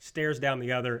pinned, stares down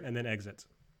the other, and then exits.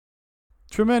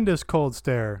 Tremendous cold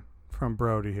stare from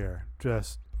Brody here.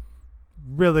 Just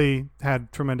really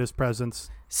had tremendous presence.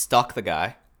 Stuck the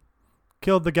guy.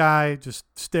 Killed the guy, just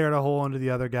stared a hole into the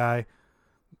other guy.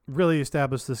 Really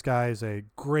established this guy as a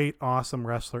great, awesome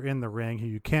wrestler in the ring who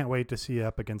you can't wait to see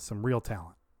up against some real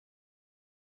talent.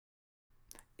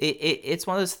 It's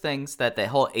one of those things that the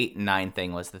whole 8 and 9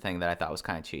 thing was the thing that I thought was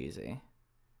kind of cheesy.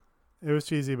 It was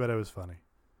cheesy, but it was funny.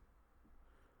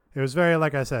 It was very,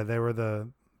 like I said, they were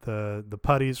the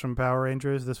putties from Power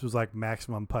Rangers. This was like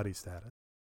maximum putty status.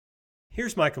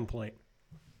 Here's my complaint.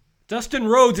 Dustin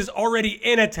Rhodes is already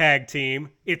in a tag team.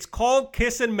 It's called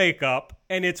Kiss and Makeup,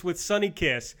 and it's with Sonny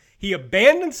Kiss. He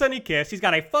abandoned Sonny Kiss. He's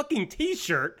got a fucking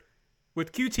t-shirt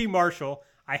with QT Marshall.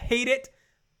 I hate it.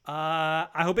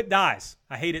 I hope it dies.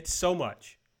 I hate it so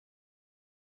much.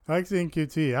 I like seeing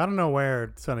QT. I don't know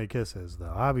where Sonny Kiss is,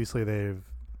 though. Obviously,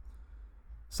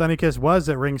 Sonny Kiss was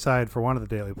at ringside for one of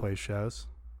the Daily Place shows.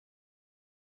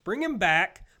 Bring him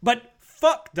back, but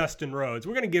fuck Dustin Rhodes.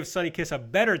 We're going to give Sonny Kiss a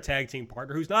better tag team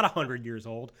partner who's not 100 years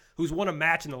old, who's won a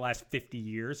match in the last 50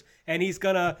 years, and he's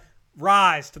going to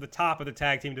rise to the top of the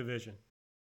tag team division.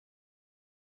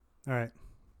 All right.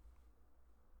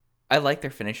 I like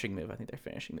their finishing move. I think their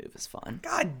finishing move is fun.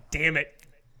 God damn it.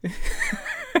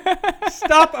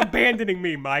 Stop abandoning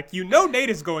me, Mike. You know Nate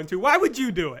is going to. Why would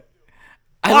you do it?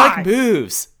 I like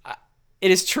moves.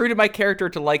 It is true to my character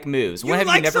to like moves. You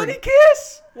like Sunny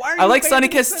Kiss? Why are you I like Sunny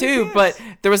Kiss Sunny too, Kiss? but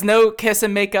there was no kiss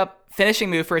and makeup finishing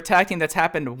move for a tag team that's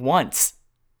happened once.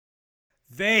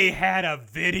 They had a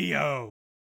video.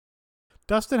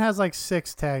 Dustin has like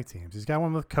 6 tag teams. He's got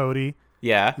one with Cody.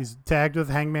 Yeah. He's tagged with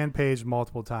Hangman Page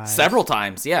multiple times. Several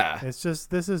times, yeah. It's just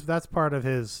that's part of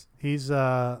his. He's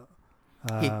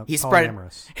he's spread.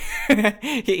 polyamorous.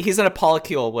 He's in a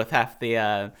polycule with half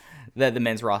the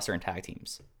men's roster and tag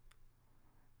teams.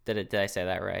 Did I say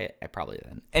that right? I probably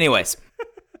didn't. Anyways,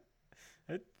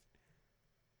 It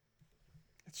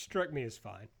struck me as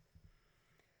fine.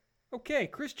 Okay,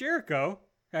 Chris Jericho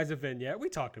has a vignette. We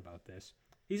talked about this.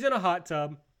 He's in a hot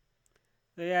tub.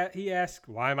 He asks,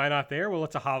 why am I not there? Well,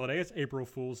 it's a holiday. It's April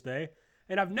Fool's Day.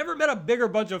 And I've never met a bigger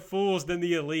bunch of fools than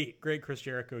the Elite. Great Chris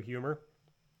Jericho humor.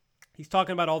 He's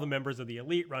talking about all the members of the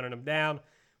Elite, running them down.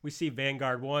 We see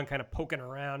Vanguard 1 kind of poking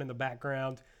around in the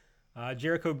background.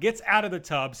 Jericho gets out of the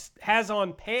tub, has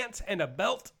on pants and a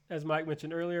belt, as Mike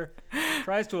mentioned earlier.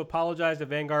 Tries to apologize to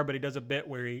Vanguard, but he does a bit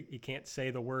where he can't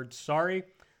say the word sorry.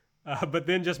 But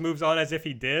then just moves on as if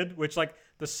he did, which, like,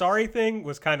 the sorry thing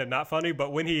was kind of not funny,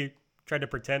 but when he tried to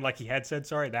pretend like he had said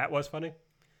sorry, that was funny.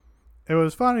 It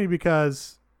was funny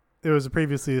because it was a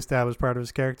previously established part of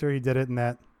his character. He did it in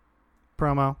that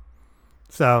promo.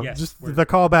 So Yes, just the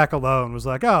callback alone was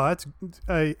like, oh, that's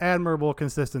a admirable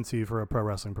consistency for a pro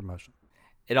wrestling promotion.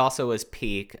 it also was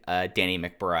peak Danny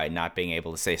McBride not being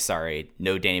able to say sorry.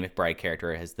 No Danny McBride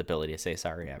character has the ability to say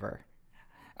sorry ever.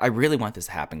 I really want this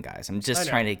to happen, guys. I'm just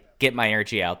trying to get my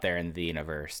energy out there in the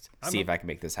universe. See if I can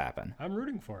make this happen. I'm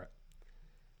rooting for it.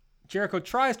 Jericho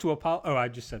tries to apologize. Oh, I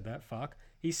just said that. Fuck.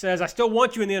 He says, I still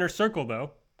want you in the inner circle,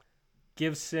 though.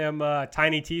 Gives him a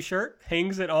tiny t-shirt.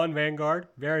 Hangs it on Vanguard.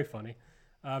 Very funny.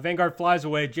 Vanguard flies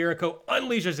away. Jericho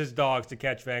unleashes his dogs to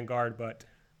catch Vanguard, but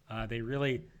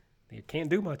they can't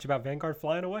do much about Vanguard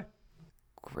flying away.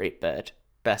 Great bit.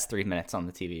 Best 3 minutes on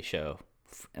the TV show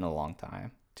in a long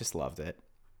time. Just loved it.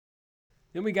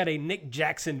 Then we got a Nick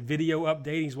Jackson video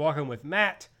update. He's walking with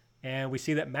Matt, and we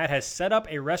see that Matt has set up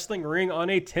a wrestling ring on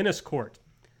a tennis court.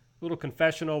 A little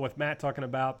confessional with Matt talking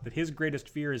about that his greatest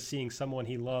fear is seeing someone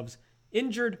he loves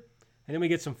injured. And then we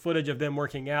get some footage of them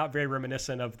working out, very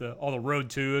reminiscent of all the road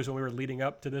tours when we were leading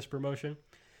up to this promotion.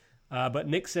 But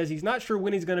Nick says he's not sure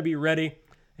when he's going to be ready.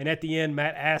 And at the end,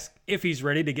 Matt asks if he's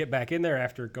ready to get back in there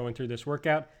after going through this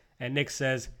workout. And Nick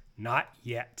says, not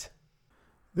yet.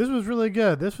 This was really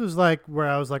good. This was like where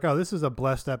I was like, oh, this is a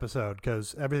blessed episode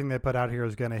because everything they put out here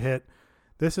is going to hit.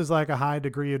 This is like a high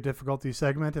degree of difficulty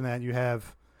segment in that you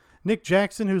have Nick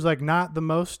Jackson, who's like not the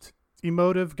most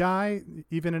emotive guy,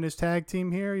 even in his tag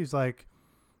team here. He's like,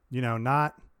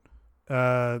 not,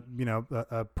 a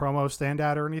promo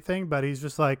standout or anything, but he's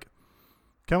just like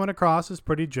coming across as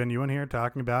pretty genuine here,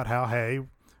 talking about how, hey,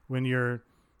 when you're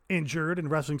injured and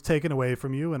wrestling's taken away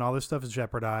from you and all this stuff is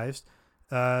jeopardized,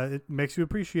 it makes you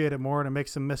appreciate it more and it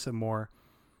makes him miss it more.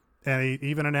 And he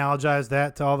even analogized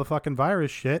that to all the fucking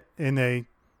virus shit in a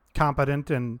competent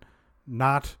and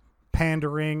not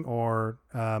pandering or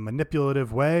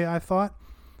manipulative way, I thought.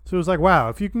 So it was like, wow,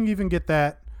 if you can even get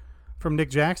that from Nick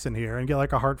Jackson here and get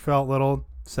like a heartfelt little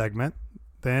segment,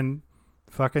 then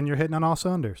fucking you're hitting on all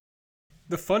cylinders.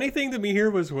 The funny thing to me here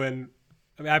was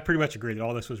I pretty much agree that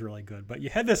all this was really good, but you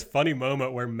had this funny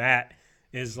moment where Matt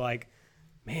is like,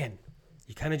 man,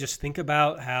 you kind of just think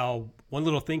about how one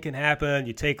little thing can happen.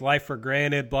 You take life for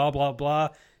granted, blah, blah, blah.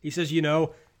 He says,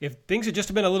 if things had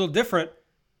just been a little different,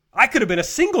 I could have been a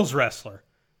singles wrestler.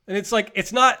 And it's like,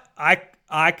 it's not,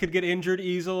 I could get injured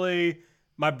easily.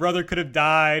 My brother could have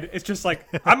died. It's just like,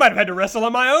 I might have had to wrestle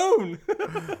on my own.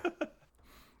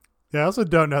 Yeah, I also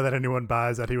don't know that anyone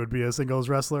buys that he would be a singles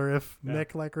wrestler if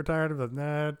Nick retired. But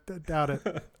nah, doubt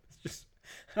it.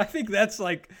 I think that's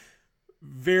like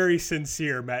very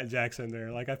sincere Matt Jackson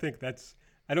there. Like, I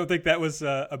don't think that was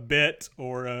a bit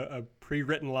or a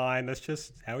pre-written line. That's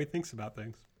just how he thinks about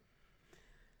things.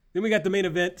 Then we got the main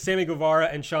event, Sammy Guevara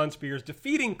and Shawn Spears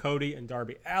defeating Cody and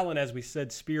Darby Allin. As we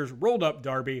said, Spears rolled up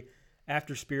Darby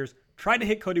after Spears tried to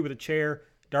hit Cody with a chair.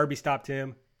 Darby stopped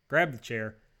him, grabbed the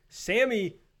chair.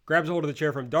 Sammy grabs a hold of the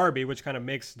chair from Darby, which kind of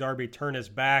makes Darby turn his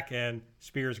back, and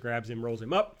Spears grabs him, rolls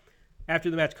him up. After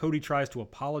the match, Cody tries to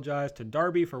apologize to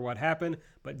Darby for what happened,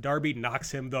 but Darby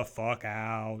knocks him the fuck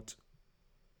out.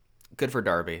 Good for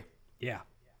Darby. Yeah,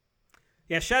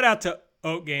 shout out to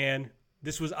Oatgan.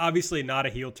 This was obviously not a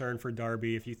heel turn for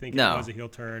Darby. If you think it was a heel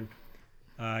turn,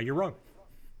 you're wrong.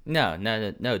 No.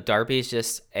 Darby's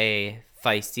just a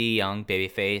feisty young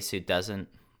babyface who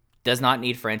does not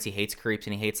need friends. He hates creeps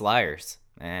and he hates liars.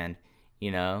 And,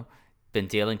 been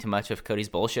dealing too much with Cody's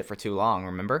bullshit for too long,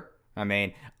 remember? I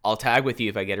mean, I'll tag with you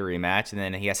if I get a rematch, and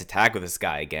then he has to tag with this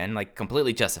guy again. Like,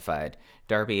 completely justified.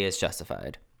 Darby is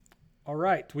justified. All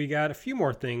right, we got a few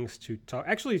more things to talk.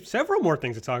 Actually, several more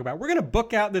things to talk about. We're going to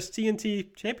book out this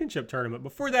TNT Championship tournament.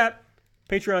 Before that,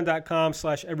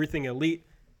 patreon.com/everythingelite.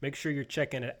 Make sure you're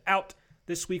checking it out.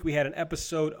 This week we had an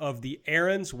episode of The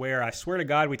Errands where I swear to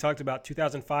God we talked about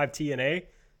 2005 TNA.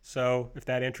 So if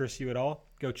that interests you at all,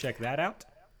 go check that out.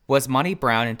 Was Monty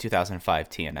Brown in 2005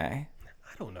 TNA? I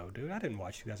don't know, dude. I didn't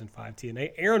watch 2005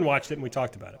 TNA. Aaron watched it and we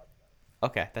talked about it.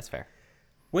 Okay, that's fair.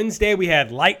 Wednesday, we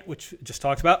had Light, which just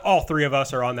talks about. All three of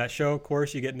us are on that show. Of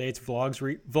course, you get Nate's vlog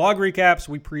recaps.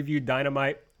 We previewed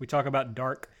Dynamite. We talk about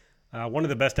Dark. One of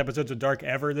the best episodes of Dark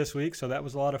ever this week, so that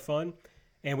was a lot of fun.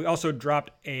 And we also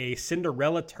dropped a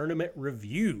Cinderella tournament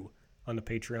review on the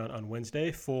Patreon on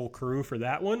Wednesday. Full crew for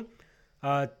that one.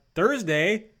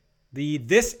 Thursday, the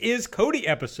This Is Cody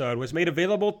episode was made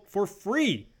available for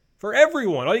free for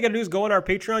everyone. All you got to do is go on our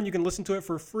Patreon. You can listen to it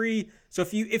for free. So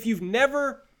if you've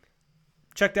never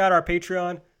checked out our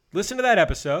Patreon, listen to that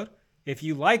episode. If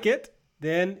you like it,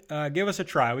 then give us a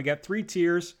try. We got 3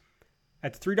 tiers.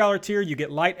 At the $3 tier, you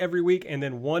get Light every week and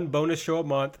then 1 bonus show a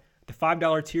month. At the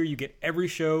 $5 tier, you get every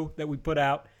show that we put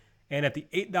out. And at the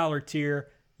 $8 tier,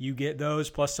 you get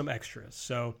those plus some extras.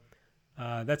 So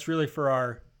that's really for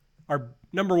our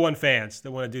number one fans that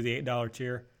want to do the $8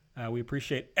 tier. We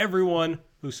appreciate everyone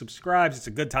who subscribes. It's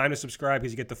a good time to subscribe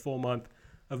because you get the full month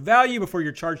of value before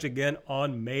you're charged again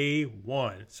on May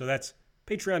 1. So that's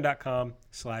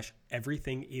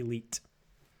patreon.com/everythingelite.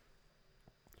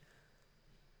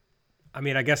 I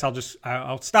mean, I guess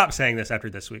I'll stop saying this after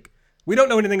this week. We don't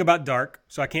know anything about Dark,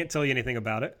 so I can't tell you anything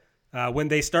about it. When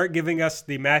they start giving us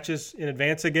the matches in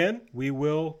advance again, we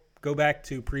will go back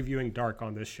to previewing Dark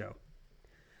on this show.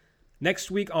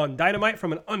 Next week on Dynamite,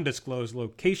 from an undisclosed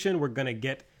location, we're going to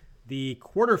get the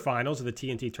quarterfinals of the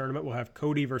TNT tournament. We'll have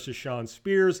Cody versus Shawn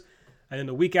Spears. And then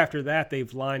the week after that,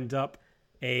 they've lined up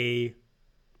a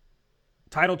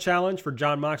title challenge for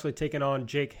Jon Moxley taking on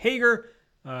Jake Hager.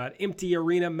 An empty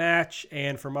arena match.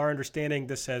 And from our understanding,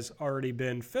 this has already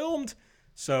been filmed.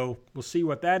 So we'll see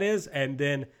what that is. And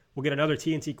then we'll get another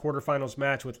TNT quarterfinals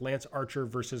match with Lance Archer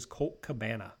versus Colt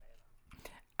Cabana.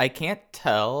 I can't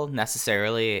tell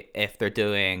necessarily if they're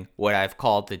doing what I've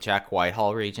called the Jack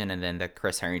Whitehall region and then the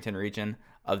Chris Harrington region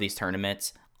of these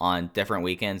tournaments on different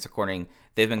weekends.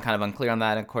 They've been kind of unclear on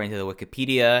that. According to the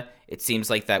Wikipedia, it seems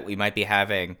like that we might be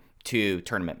having 2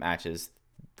 tournament matches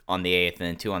on the 8th and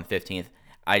then 2 on the 15th.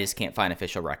 I just can't find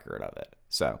official record of it.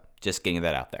 So just getting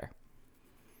that out there.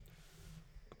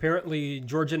 Apparently,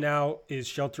 Georgia now is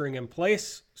sheltering in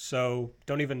place, so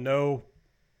don't even know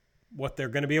what they're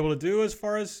going to be able to do as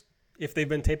far as if they've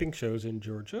been taping shows in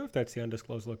Georgia, if that's the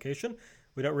undisclosed location.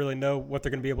 We don't really know what they're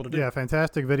going to be able to do. Yeah,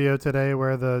 fantastic video today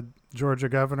where the Georgia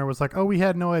governor was like, we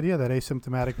had no idea that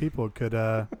asymptomatic people could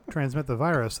transmit the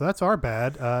virus. So that's our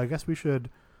bad. I guess we should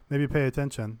maybe pay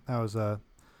attention. That was a,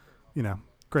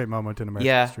 great moment in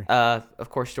American history. Of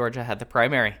course, Georgia had the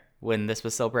primary. When this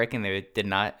was still breaking,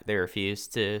 they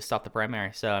refused to stop the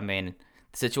primary. So, I mean,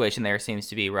 the situation there seems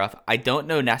to be rough. I don't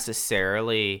know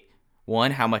necessarily,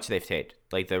 one, how much they've taped.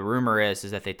 Like, the rumor is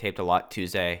that they taped a lot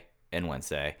Tuesday and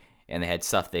Wednesday, and they had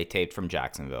stuff they taped from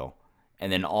Jacksonville.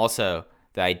 And then also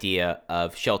the idea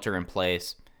of shelter in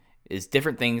place is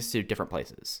different things to different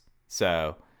places.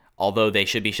 So, although they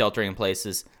should be sheltering in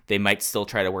places, they might still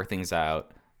try to work things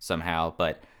out somehow,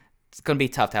 but it's going to be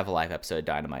tough to have a live episode of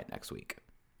Dynamite next week.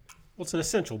 Well, it's an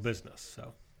essential business,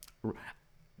 so.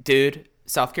 Dude,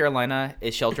 South Carolina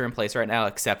is shelter in place right now,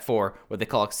 except for what they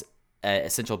call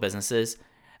essential businesses.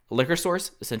 Liquor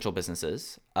stores, essential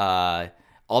businesses.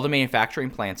 All the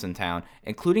manufacturing plants in town,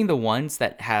 including the ones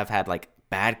that have had like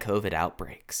bad COVID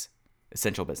outbreaks,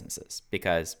 essential businesses,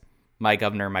 because my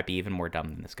governor might be even more dumb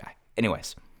than this guy.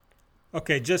 Anyways.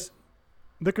 Okay,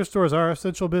 liquor stores are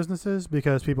essential businesses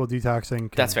because people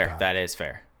detoxing. That's fair. That is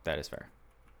fair. That's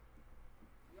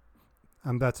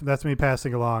me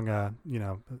passing along,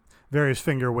 various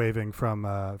finger waving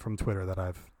from Twitter that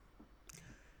I've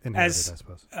inherited, I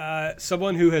suppose.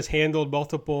 Someone who has handled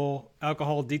multiple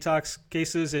alcohol detox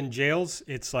cases in jails,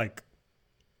 it's like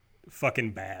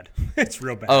fucking bad. It's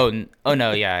real bad. Oh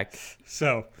no, yeah.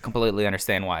 So completely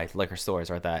understand why liquor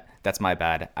stores are that. That's my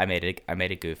bad. I made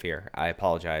a goof here. I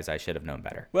apologize. I should have known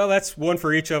better. Well, that's one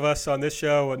for each of us on this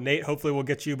show. Nate, hopefully we'll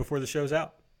get you before the show's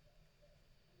out.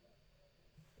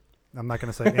 I'm not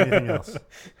going to say anything else.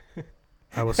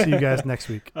 I will see you guys next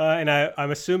week. And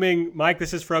I'm assuming, Mike,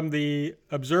 this is from the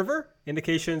Observer.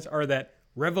 Indications are that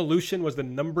Revolution was the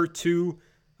number 2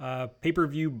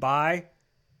 pay-per-view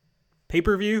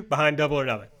behind Double or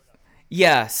Nothing.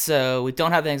 Yeah, so we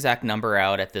don't have the exact number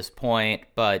out at this point,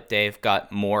 but they've got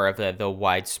more of the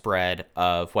widespread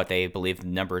of what they believe the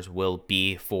numbers will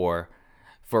be for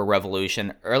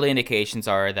Revolution. Early indications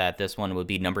are that this one would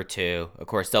be number 2. Of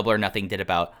course, Double or Nothing did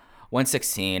about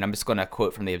 116. I'm just going to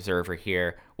quote from the Observer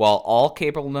here. While all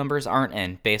cable numbers aren't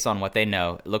in, based on what they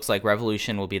know, it looks like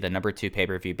Revolution will be the number 2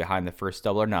 pay-per-view behind the first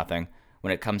Double or Nothing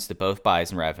when it comes to both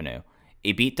buys and revenue.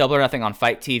 It beat Double or Nothing on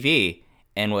Fight TV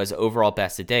and was overall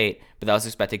best to date, but that was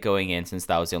expected going in since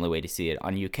that was the only way to see it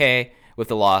on UK with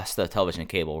the loss of television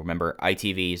cable. Remember,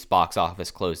 ITV's box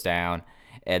office closed down,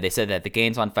 and they said that the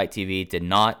gains on Fight TV did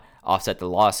not offset the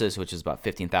losses, which is about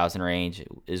 15,000 range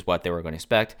is what they were going to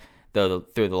expect, though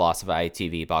through the loss of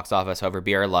ITV box office. However,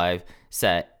 BR Live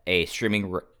set a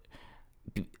streaming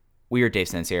weird Dave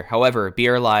Sins here. However,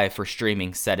 BR Live for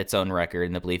streaming set its own record,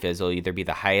 and the belief is it'll either be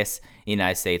the highest in the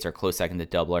United States or close second to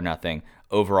Double or Nothing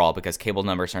overall, because cable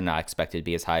numbers are not expected to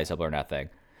be as high as Double or Nothing.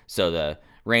 So the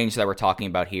range that we're talking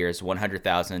about here is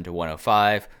 100,000 to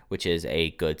 105, which is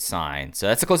a good sign. So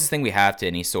that's the closest thing we have to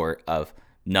any sort of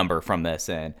number from this,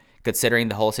 and considering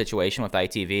the whole situation with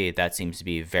ITV, that seems to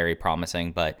be very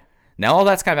promising. But now all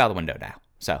that's kind of out the window now.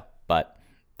 So, but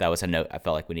that was a note I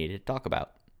felt like we needed to talk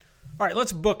about. All right,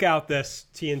 let's book out this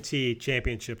TNT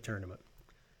Championship tournament.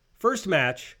 First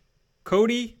match,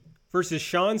 Cody versus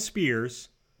Shawn Spears.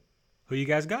 Who you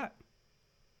guys got?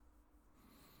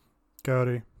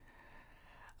 Cody.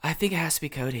 I think it has to be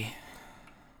Cody.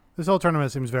 This whole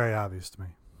tournament seems very obvious to me.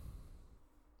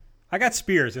 I got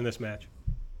Spears in this match.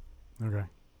 Okay.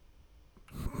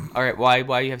 All right,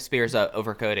 why you have Spears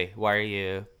over Cody? Why are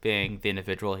you being the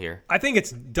individual here? I think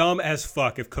it's dumb as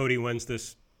fuck if Cody wins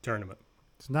this tournament.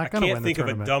 He's not going to win the think of a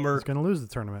tournament. dumber- He's going to lose the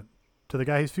tournament to the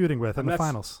guy he's feuding with in the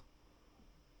finals.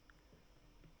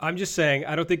 I'm just saying,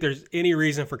 I don't think there's any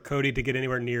reason for Cody to get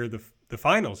anywhere near the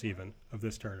finals even of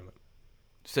this tournament.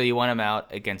 So you want him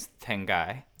out against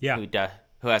Tengai, Yeah.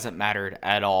 who hasn't mattered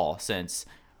at all since.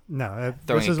 No,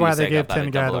 Throwing this a is why goose they egg gave up out of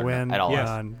Ten Guy Double the or win at all. Yes.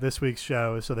 on this week's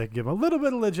show, so they could give him a little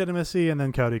bit of legitimacy, and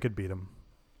then Cody could beat him.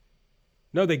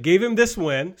 No, they gave him this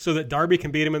win so that Darby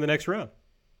can beat him in the next round.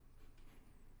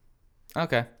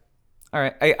 Okay. All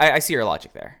right. I see your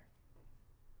logic there.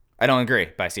 I don't agree,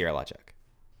 but I see your logic.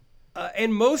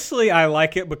 And mostly I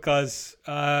like it because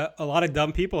a lot of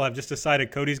dumb people have just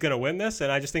decided Cody's going to win this,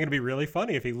 and I just think it'd be really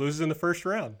funny if he loses in the first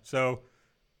round. So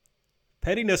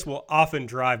pettiness will often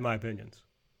drive my opinions.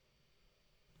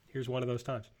 Here's one of those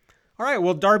times. All right,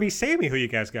 well, Darby, Sammy, who you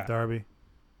guys got? Darby.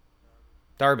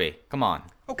 Darby, come on.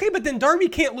 Okay, but then Darby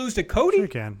can't lose to Cody? Sure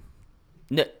he can.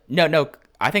 No.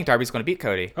 I think Darby's going to beat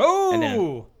Cody. Oh! And then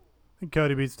I think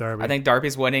Cody beats Darby. I think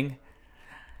Darby's winning.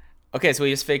 Okay, so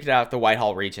we just figured out the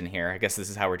Whitehall region here. I guess this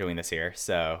is how we're doing this here.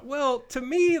 So Well, to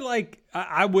me, like,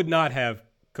 I would not have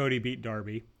Cody beat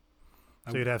Darby.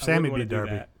 So you'd have I Sammy wouldn't beat wanna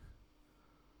do Darby. that.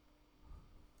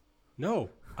 No,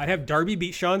 I'd have Darby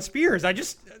beat Shawn Spears.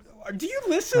 Do you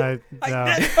listen?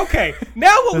 No. Okay,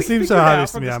 now what we This seems figured so out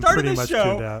obvious to from me. the I'm start of pretty this much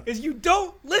tuned show out. is you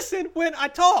don't listen when I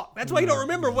talk. That's why you don't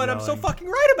remember when I'm so yelling. fucking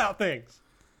right about things.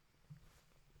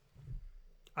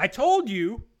 I told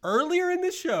you earlier in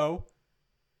this show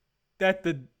that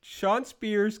the Shawn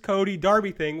Spears, Cody,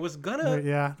 Darby thing was gonna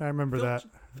Yeah, I remember that.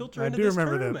 filter I into do this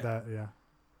remember tournament. that, yeah.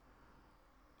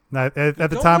 No, at the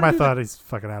don't time, wanna I do thought that. he's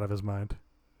fucking out of his mind.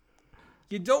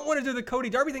 You don't want to do the Cody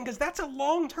Darby thing because that's a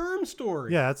long-term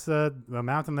story. Yeah, it's a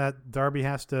mountain that Darby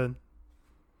has to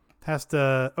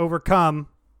overcome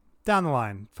down the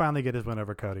line. Finally get his win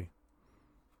over Cody.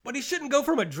 But he shouldn't go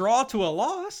from a draw to a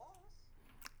loss.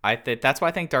 that's why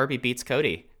I think Darby beats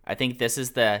Cody. I think this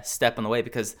is the step on the way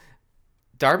because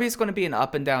Darby's going to be an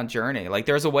up and down journey. Like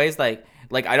there's a ways like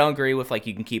I don't agree with like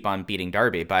you can keep on beating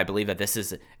Darby, but I believe that this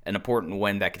is an important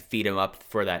win that could feed him up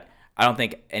for that. I don't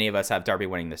think any of us have Darby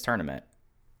winning this tournament.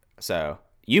 So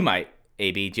you might,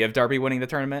 AB. Do you have Darby winning the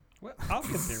tournament? Well, I'll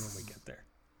get there when we get there.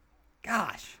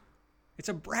 Gosh, it's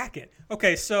a bracket.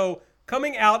 Okay, so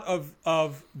coming out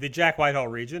of the Jack Whitehall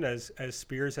region, as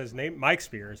Spears has named, Mike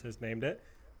Spears has named it.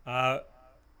 Cody.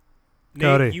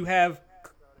 Nate, you have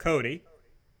Cody.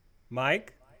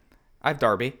 Mike, I have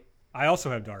Darby. I also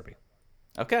have Darby.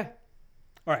 Okay.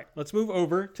 All right, let's move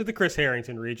over to the Chris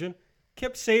Harrington region.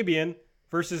 Kip Sabian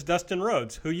versus Dustin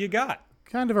Rhodes. Who you got?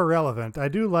 Kind of irrelevant. I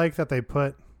do like that they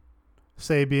put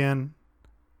Sabian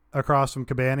across from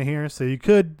Cabana here, so you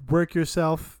could work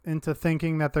yourself into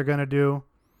thinking that they're going to do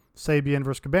Sabian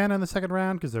versus Cabana in the second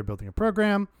round because they're building a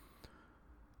program.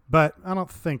 But I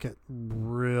don't think it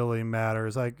really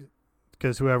matters,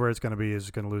 because whoever it's going to be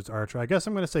is going to lose to Archer. I guess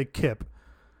I'm going to say Kip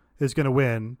is going to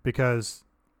win because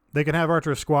they can have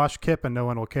Archer squash Kip and no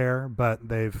one will care, but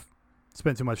they've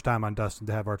spent too much time on Dustin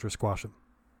to have Archer squash him.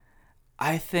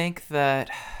 I think that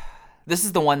this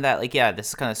is the one that, like, yeah, this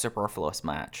is kind of superfluous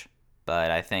match,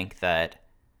 but I think that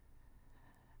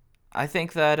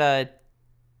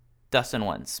Dustin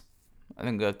wins. I'm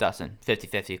going to go with Dustin.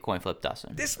 50-50, coin flip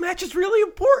Dustin. This match is really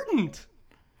important.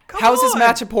 How is this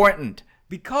match important?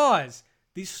 Because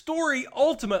the story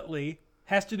ultimately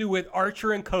has to do with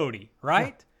Archer and Cody,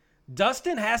 right? Yeah.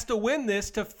 Dustin has to win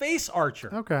this to face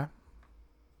Archer. Okay.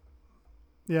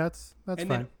 Yeah, that's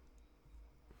fine.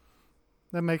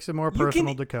 That makes it more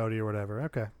personal to Cody or whatever.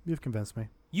 Okay, you've convinced me.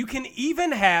 You can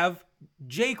even have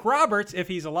Jake Roberts, if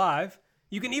he's alive,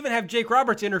 you can even have Jake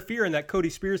Roberts interfere in that Cody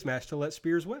Spears match to let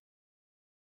Spears win.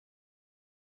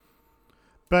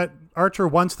 But Archer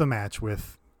wants the match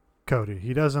with Cody.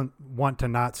 He doesn't want to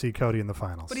not see Cody in the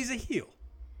finals. But he's a heel.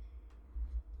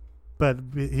 But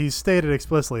he's stated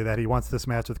explicitly that he wants this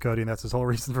match with Cody, and that's his whole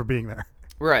reason for being there.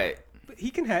 Right. But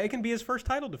it can be his first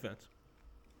title defense.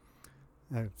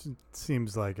 It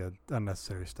seems like an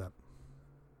unnecessary step.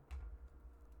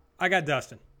 I got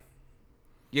Dustin.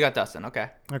 You got Dustin, okay.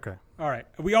 Okay. All right.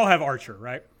 We all have Archer,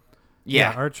 right?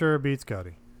 Yeah. Archer beats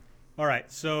Cody. All right.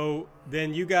 So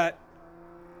then you got...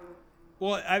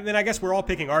 Well, I guess we're all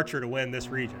picking Archer to win this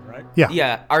region, right? Yeah.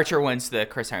 Yeah, Archer wins the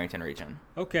Chris Harrington region.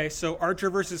 Okay, so Archer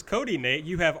versus Cody, Nate.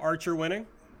 You have Archer winning?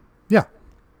 Yeah.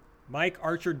 Mike,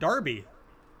 Archer, Darby.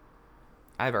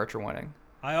 I have Archer winning.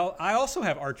 I also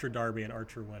have Archer, Darby, and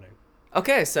Archer winning.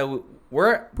 Okay, so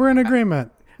we're in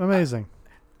agreement. Amazing.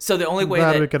 So the only way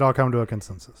glad that we could all come to a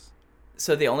consensus.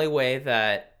 So the only way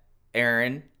that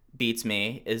Aaron beats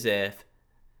me is if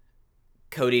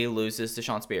Cody loses to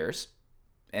Sean Spears.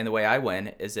 And the way I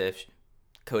win is if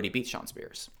Cody beats Sean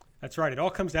Spears. That's right. It all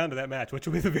comes down to that match, which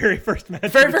will be the very first match. The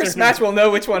very first match, we'll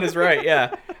know which one is right,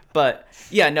 yeah. But,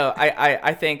 yeah, no,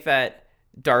 I think that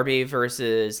Darby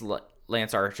versus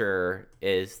Lance Archer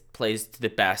plays to the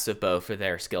best of both of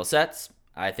their skill sets.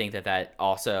 I think that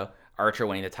also Archer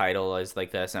winning the title is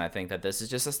like this, and I think that this is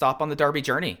just a stop on the Darby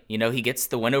journey. You know, he gets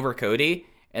the win over Cody,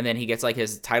 and then he gets like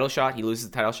his title shot, he loses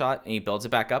the title shot, and he builds it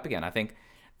back up again. I think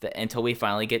that until we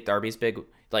finally get Darby's big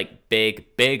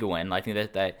win, I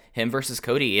think that him versus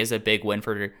Cody is a big win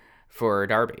for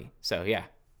Darby. So yeah,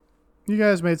 you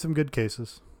guys made some good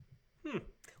cases.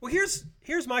 Well,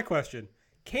 here's my question: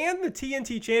 can the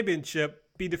TNT Championship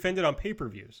be defended on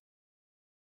pay-per-views?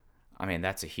 I mean,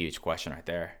 that's a huge question right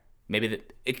there. Maybe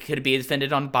it could be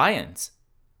defended on buy-ins.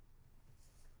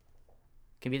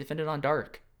 Can be defended on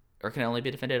Dark, or can it only be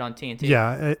defended on TNT?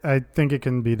 Yeah, I think it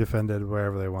can be defended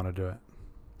wherever they want to do it.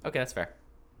 Okay, that's fair.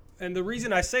 And the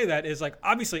reason I say that is, like,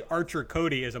 obviously Archer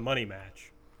Cody is a money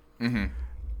match. Mm-hmm.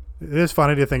 It is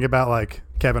funny to think about, like,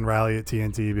 Kevin Riley at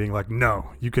TNT being like, no,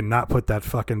 you cannot put that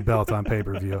fucking belt on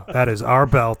pay-per-view. That is our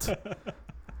belt.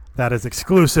 That is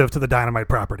exclusive to the Dynamite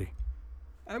property.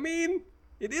 I mean,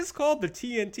 it is called the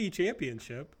TNT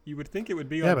Championship. You would think it would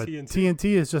be on TNT. Yeah, but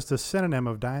TNT is just a synonym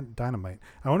of Dynamite.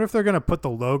 I wonder if they're going to put the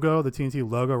TNT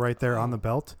logo right there on the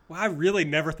belt. Well, I really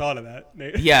never thought of that,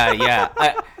 Nate.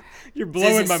 Yeah. You're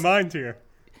blowing my mind here.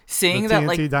 Seeing the that, TNT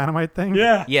like, Dynamite thing?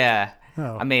 Yeah. Yeah.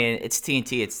 Oh. I mean, it's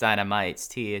TNT, it's Dynamite, it's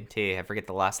TNT. I forget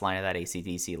the last line of that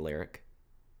AC/DC lyric.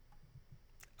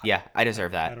 Yeah, I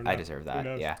deserve that. I deserve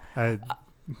that. Yeah.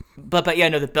 But yeah,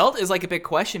 no, the belt is like a big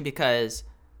question because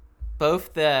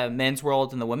both the men's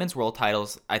world and the women's world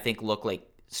titles, I think, look like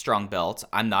strong belts.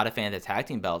 I'm not a fan of the tag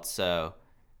team belts, so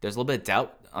there's a little bit of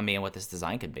doubt on me on what this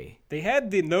design could be. They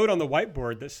had the note on the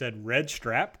whiteboard that said red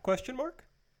strap, ?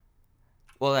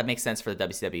 Well, that makes sense for the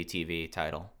WCW TV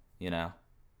title, you know.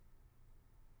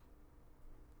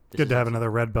 Good to have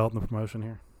another red belt in the promotion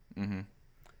here. Mm-hmm.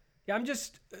 Yeah,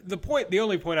 the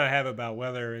only point I have about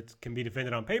whether it can be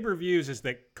defended on pay-per-views is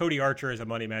that Cody Archer is a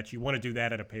money match. You want to do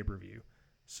that at a pay-per-view.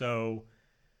 So,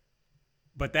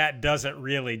 but that doesn't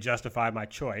really justify my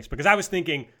choice because I was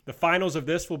thinking the finals of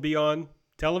this will be on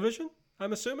television,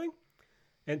 I'm assuming.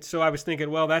 And so I was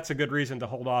thinking, well, that's a good reason to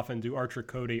hold off and do Archer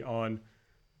Cody on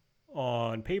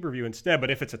pay-per-view instead.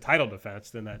 But if it's a title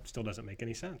defense, then that still doesn't make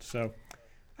any sense. So,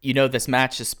 you know, this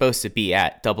match is supposed to be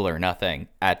at Double or Nothing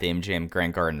at the MGM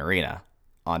Grand Garden Arena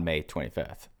on May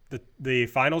 25th. The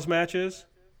finals match is?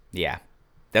 Yeah.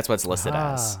 That's what it's listed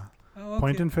as. Oh, okay.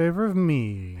 Point in favor of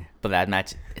me. But that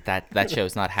match, that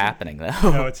show's not happening, though.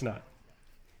 No, it's not.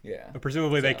 Yeah. But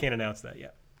presumably they can't announce that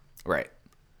yet. Right.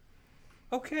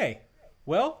 Okay.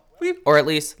 Well, or at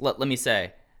least, let me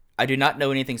say, I do not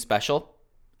know anything special.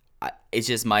 It's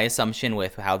just my assumption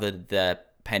with how the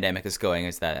pandemic is going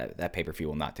is that pay-per-view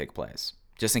will not take place.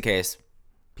 Just in case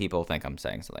people think I'm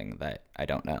saying something that I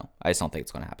don't know. I just don't think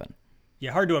it's going to happen.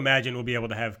 Yeah, hard to imagine we'll be able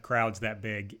to have crowds that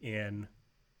big in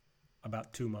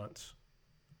about 2 months.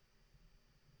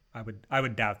 I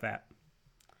would doubt that.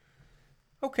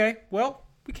 Okay, well,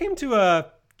 we came to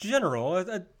a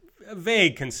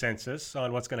vague consensus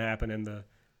on what's going to happen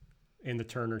in the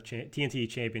Turner TNT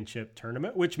Championship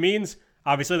tournament, which means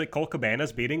obviously that Colt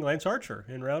Cabana's beating Lance Archer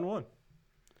in round 1.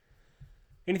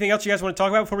 Anything else you guys want to talk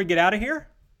about before we get out of here?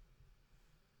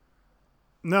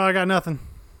 No, I got nothing.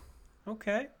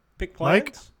 Okay, big plans.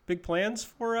 Mike? Big plans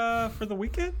for the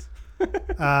weekend.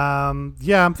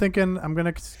 Yeah, I'm thinking I'm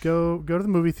gonna go to the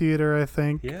movie theater. I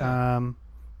think. Yeah.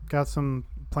 Got some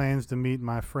plans to meet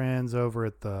my friends over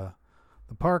at the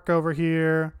park over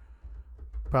here.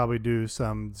 Probably do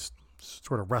some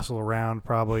sort of wrestle around.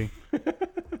 Probably.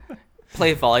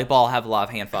 Play volleyball, have a lot of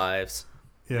hand fives.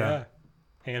 Yeah.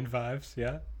 Hand fives.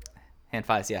 Yeah. Hand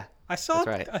fives, yeah. That's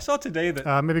right. I saw today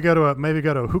that. Maybe go to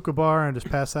a hookah bar and just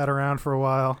pass that around for a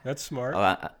while. That's smart.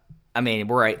 I mean,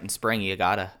 we're right in spring. You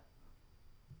gotta.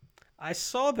 I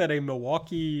saw that a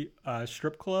Milwaukee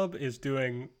strip club is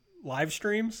doing live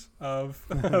streams of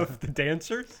the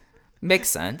dancers. Makes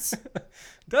sense.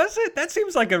 Does it? That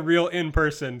seems like a real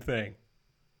in-person thing.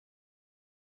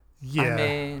 Yeah. I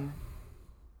mean,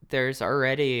 there's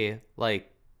already like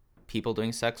people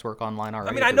doing sex work online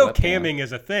already. I mean, I know camming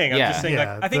is a thing. I'm Yeah. just saying,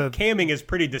 Yeah, I think camming is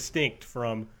pretty distinct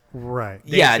from Right.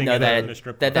 Yeah, dancing no, in a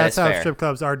strip club. That's is how fair. strip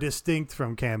clubs are distinct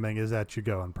from camming, is that you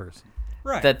go in person.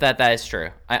 Right. That is true.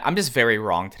 I'm just very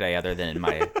wrong today, other than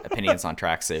my opinions on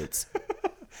tracksuits.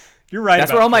 You're right.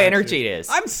 That's about where all my tracksuits. energy is.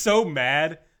 I'm so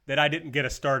mad that I didn't get a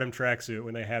Stardom tracksuit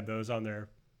when they had those on their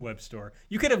web store.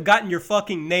 You could have gotten your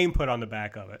fucking name put on the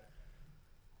back of it.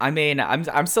 I mean,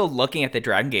 I'm still looking at the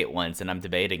Dragon Gate ones, and I'm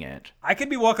debating it. I could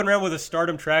be walking around with a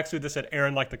Stardom tracksuit that said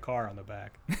Aaron like the car on the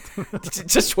back.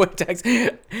 Just what text @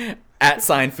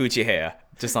 Fujiheya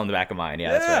just on the back of mine.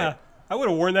 Yeah, that's right. I would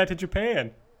have worn that to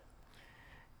Japan.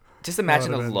 Just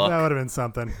imagine the look. That would have been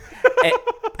something. I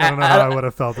I don't know how I would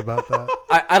have felt about that.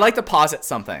 I'd like to posit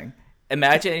something.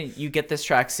 Imagine you get this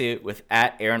tracksuit with @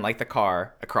 Aaron like the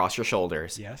car across your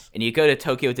shoulders. Yes. And you go to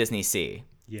Tokyo Disney Sea.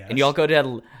 Yes. And you all go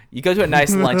to a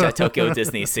nice lunch at Tokyo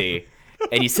Disney Sea,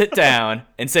 and you sit down,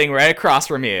 and sitting right across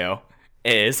from you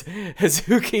is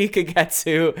Hazuki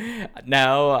Kagetsu,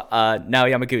 now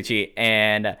Yamaguchi,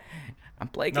 and I'm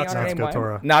blanking on her name.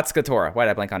 Natsuko Natsuko. Why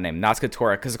did I blank on name? Natsuko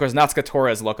Tora, because of course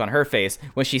Natsuko look on her face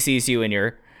when she sees you in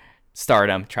your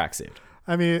Stardom tracksuit.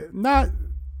 I mean, not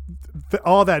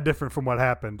all that different from what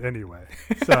happened anyway.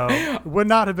 So it would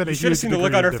not have been a You huge should have seen the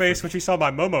look degree on her of face difference. when she saw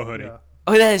my Momo hoodie. Yeah.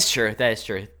 Oh, that is true.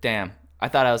 Damn. I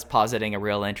thought I was positing a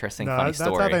real interesting, No, funny that's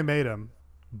story. how they made him.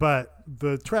 But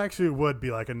the tracksuit would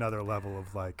be like another level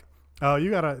of like, oh,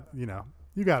 you got a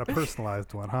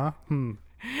personalized one, huh?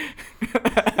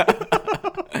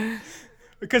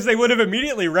 Because they would have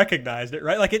immediately recognized it,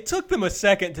 right? Like, it took them a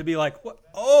second to be like, what?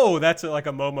 Oh, that's like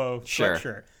a Momo Sure.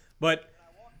 sweatshirt. But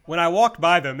when I walked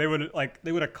by them, they would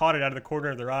have caught it out of the corner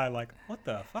of their eye, like, what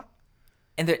the fuck?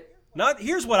 And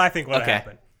Here's what I think would have Okay.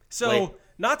 happened. So Wait.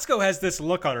 Natsuko has this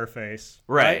look on her face,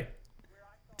 Right.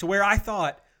 to where I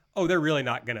thought, oh, they're really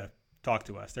not gonna talk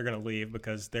to us. They're gonna leave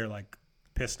because they're like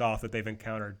pissed off that they've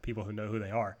encountered people who know who they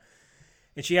are.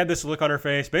 And she had this look on her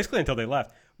face basically until they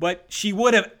left. But she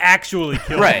would have actually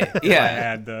killed Right, me if yeah. I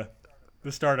had the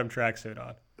Stardom tracksuit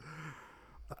on.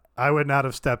 I would not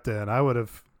have stepped in. I would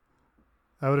have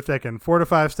taken 4 to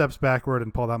 5 steps backward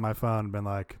and pulled out my phone and been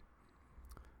like,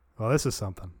 well, this is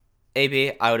something.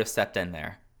 AB, I would have stepped in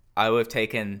there. I would have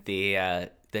taken the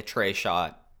tray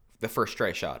shot, the first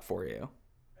tray shot for you.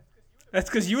 That's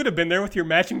because you would have been there with your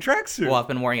matching tracksuit. Well, I've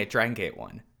been wearing a Dragon Gate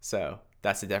one, so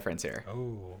that's the difference here.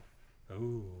 Oh.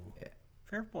 Yeah.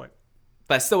 Fair point.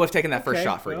 But I still would have taken that first Okay,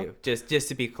 shot for well. you, just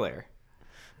to be clear.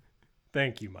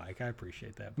 Thank you, Mike. I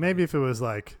appreciate that. Maybe if it was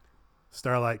like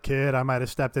Starlight Kid, I might have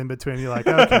stepped in between you like,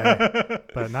 okay.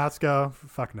 But Natsuko,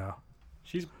 fuck no.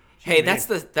 She's Hey, mean. that's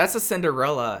the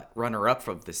Cinderella runner-up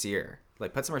from this year.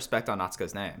 Like, put some respect on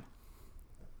Natsuko's name.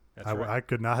 That's right. I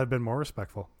could not have been more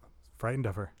respectful. Frightened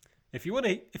of her. If you want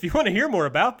to hear more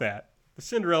about that, the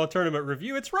Cinderella tournament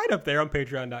review, it's right up there on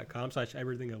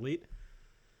patreon.com/everythingelite.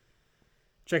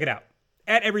 Check it out.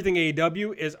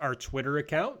 @everythingaew is our Twitter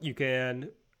account. You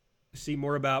can see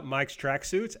more about Mike's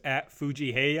tracksuits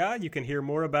 @Fujiheya. You can hear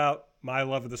more about my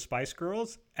love of the Spice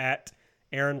Girls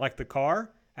 @Aaron Like the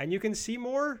Car. And you can see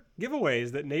more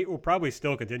giveaways that Nate will probably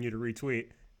still continue to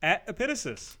retweet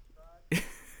 @Epitasis.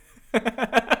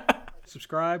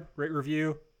 Subscribe, rate,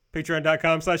 review,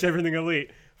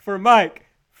 patreon.com/everythingelite. For Mike,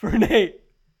 for Nate,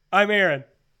 I'm Aaron.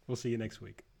 We'll see you next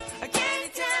week.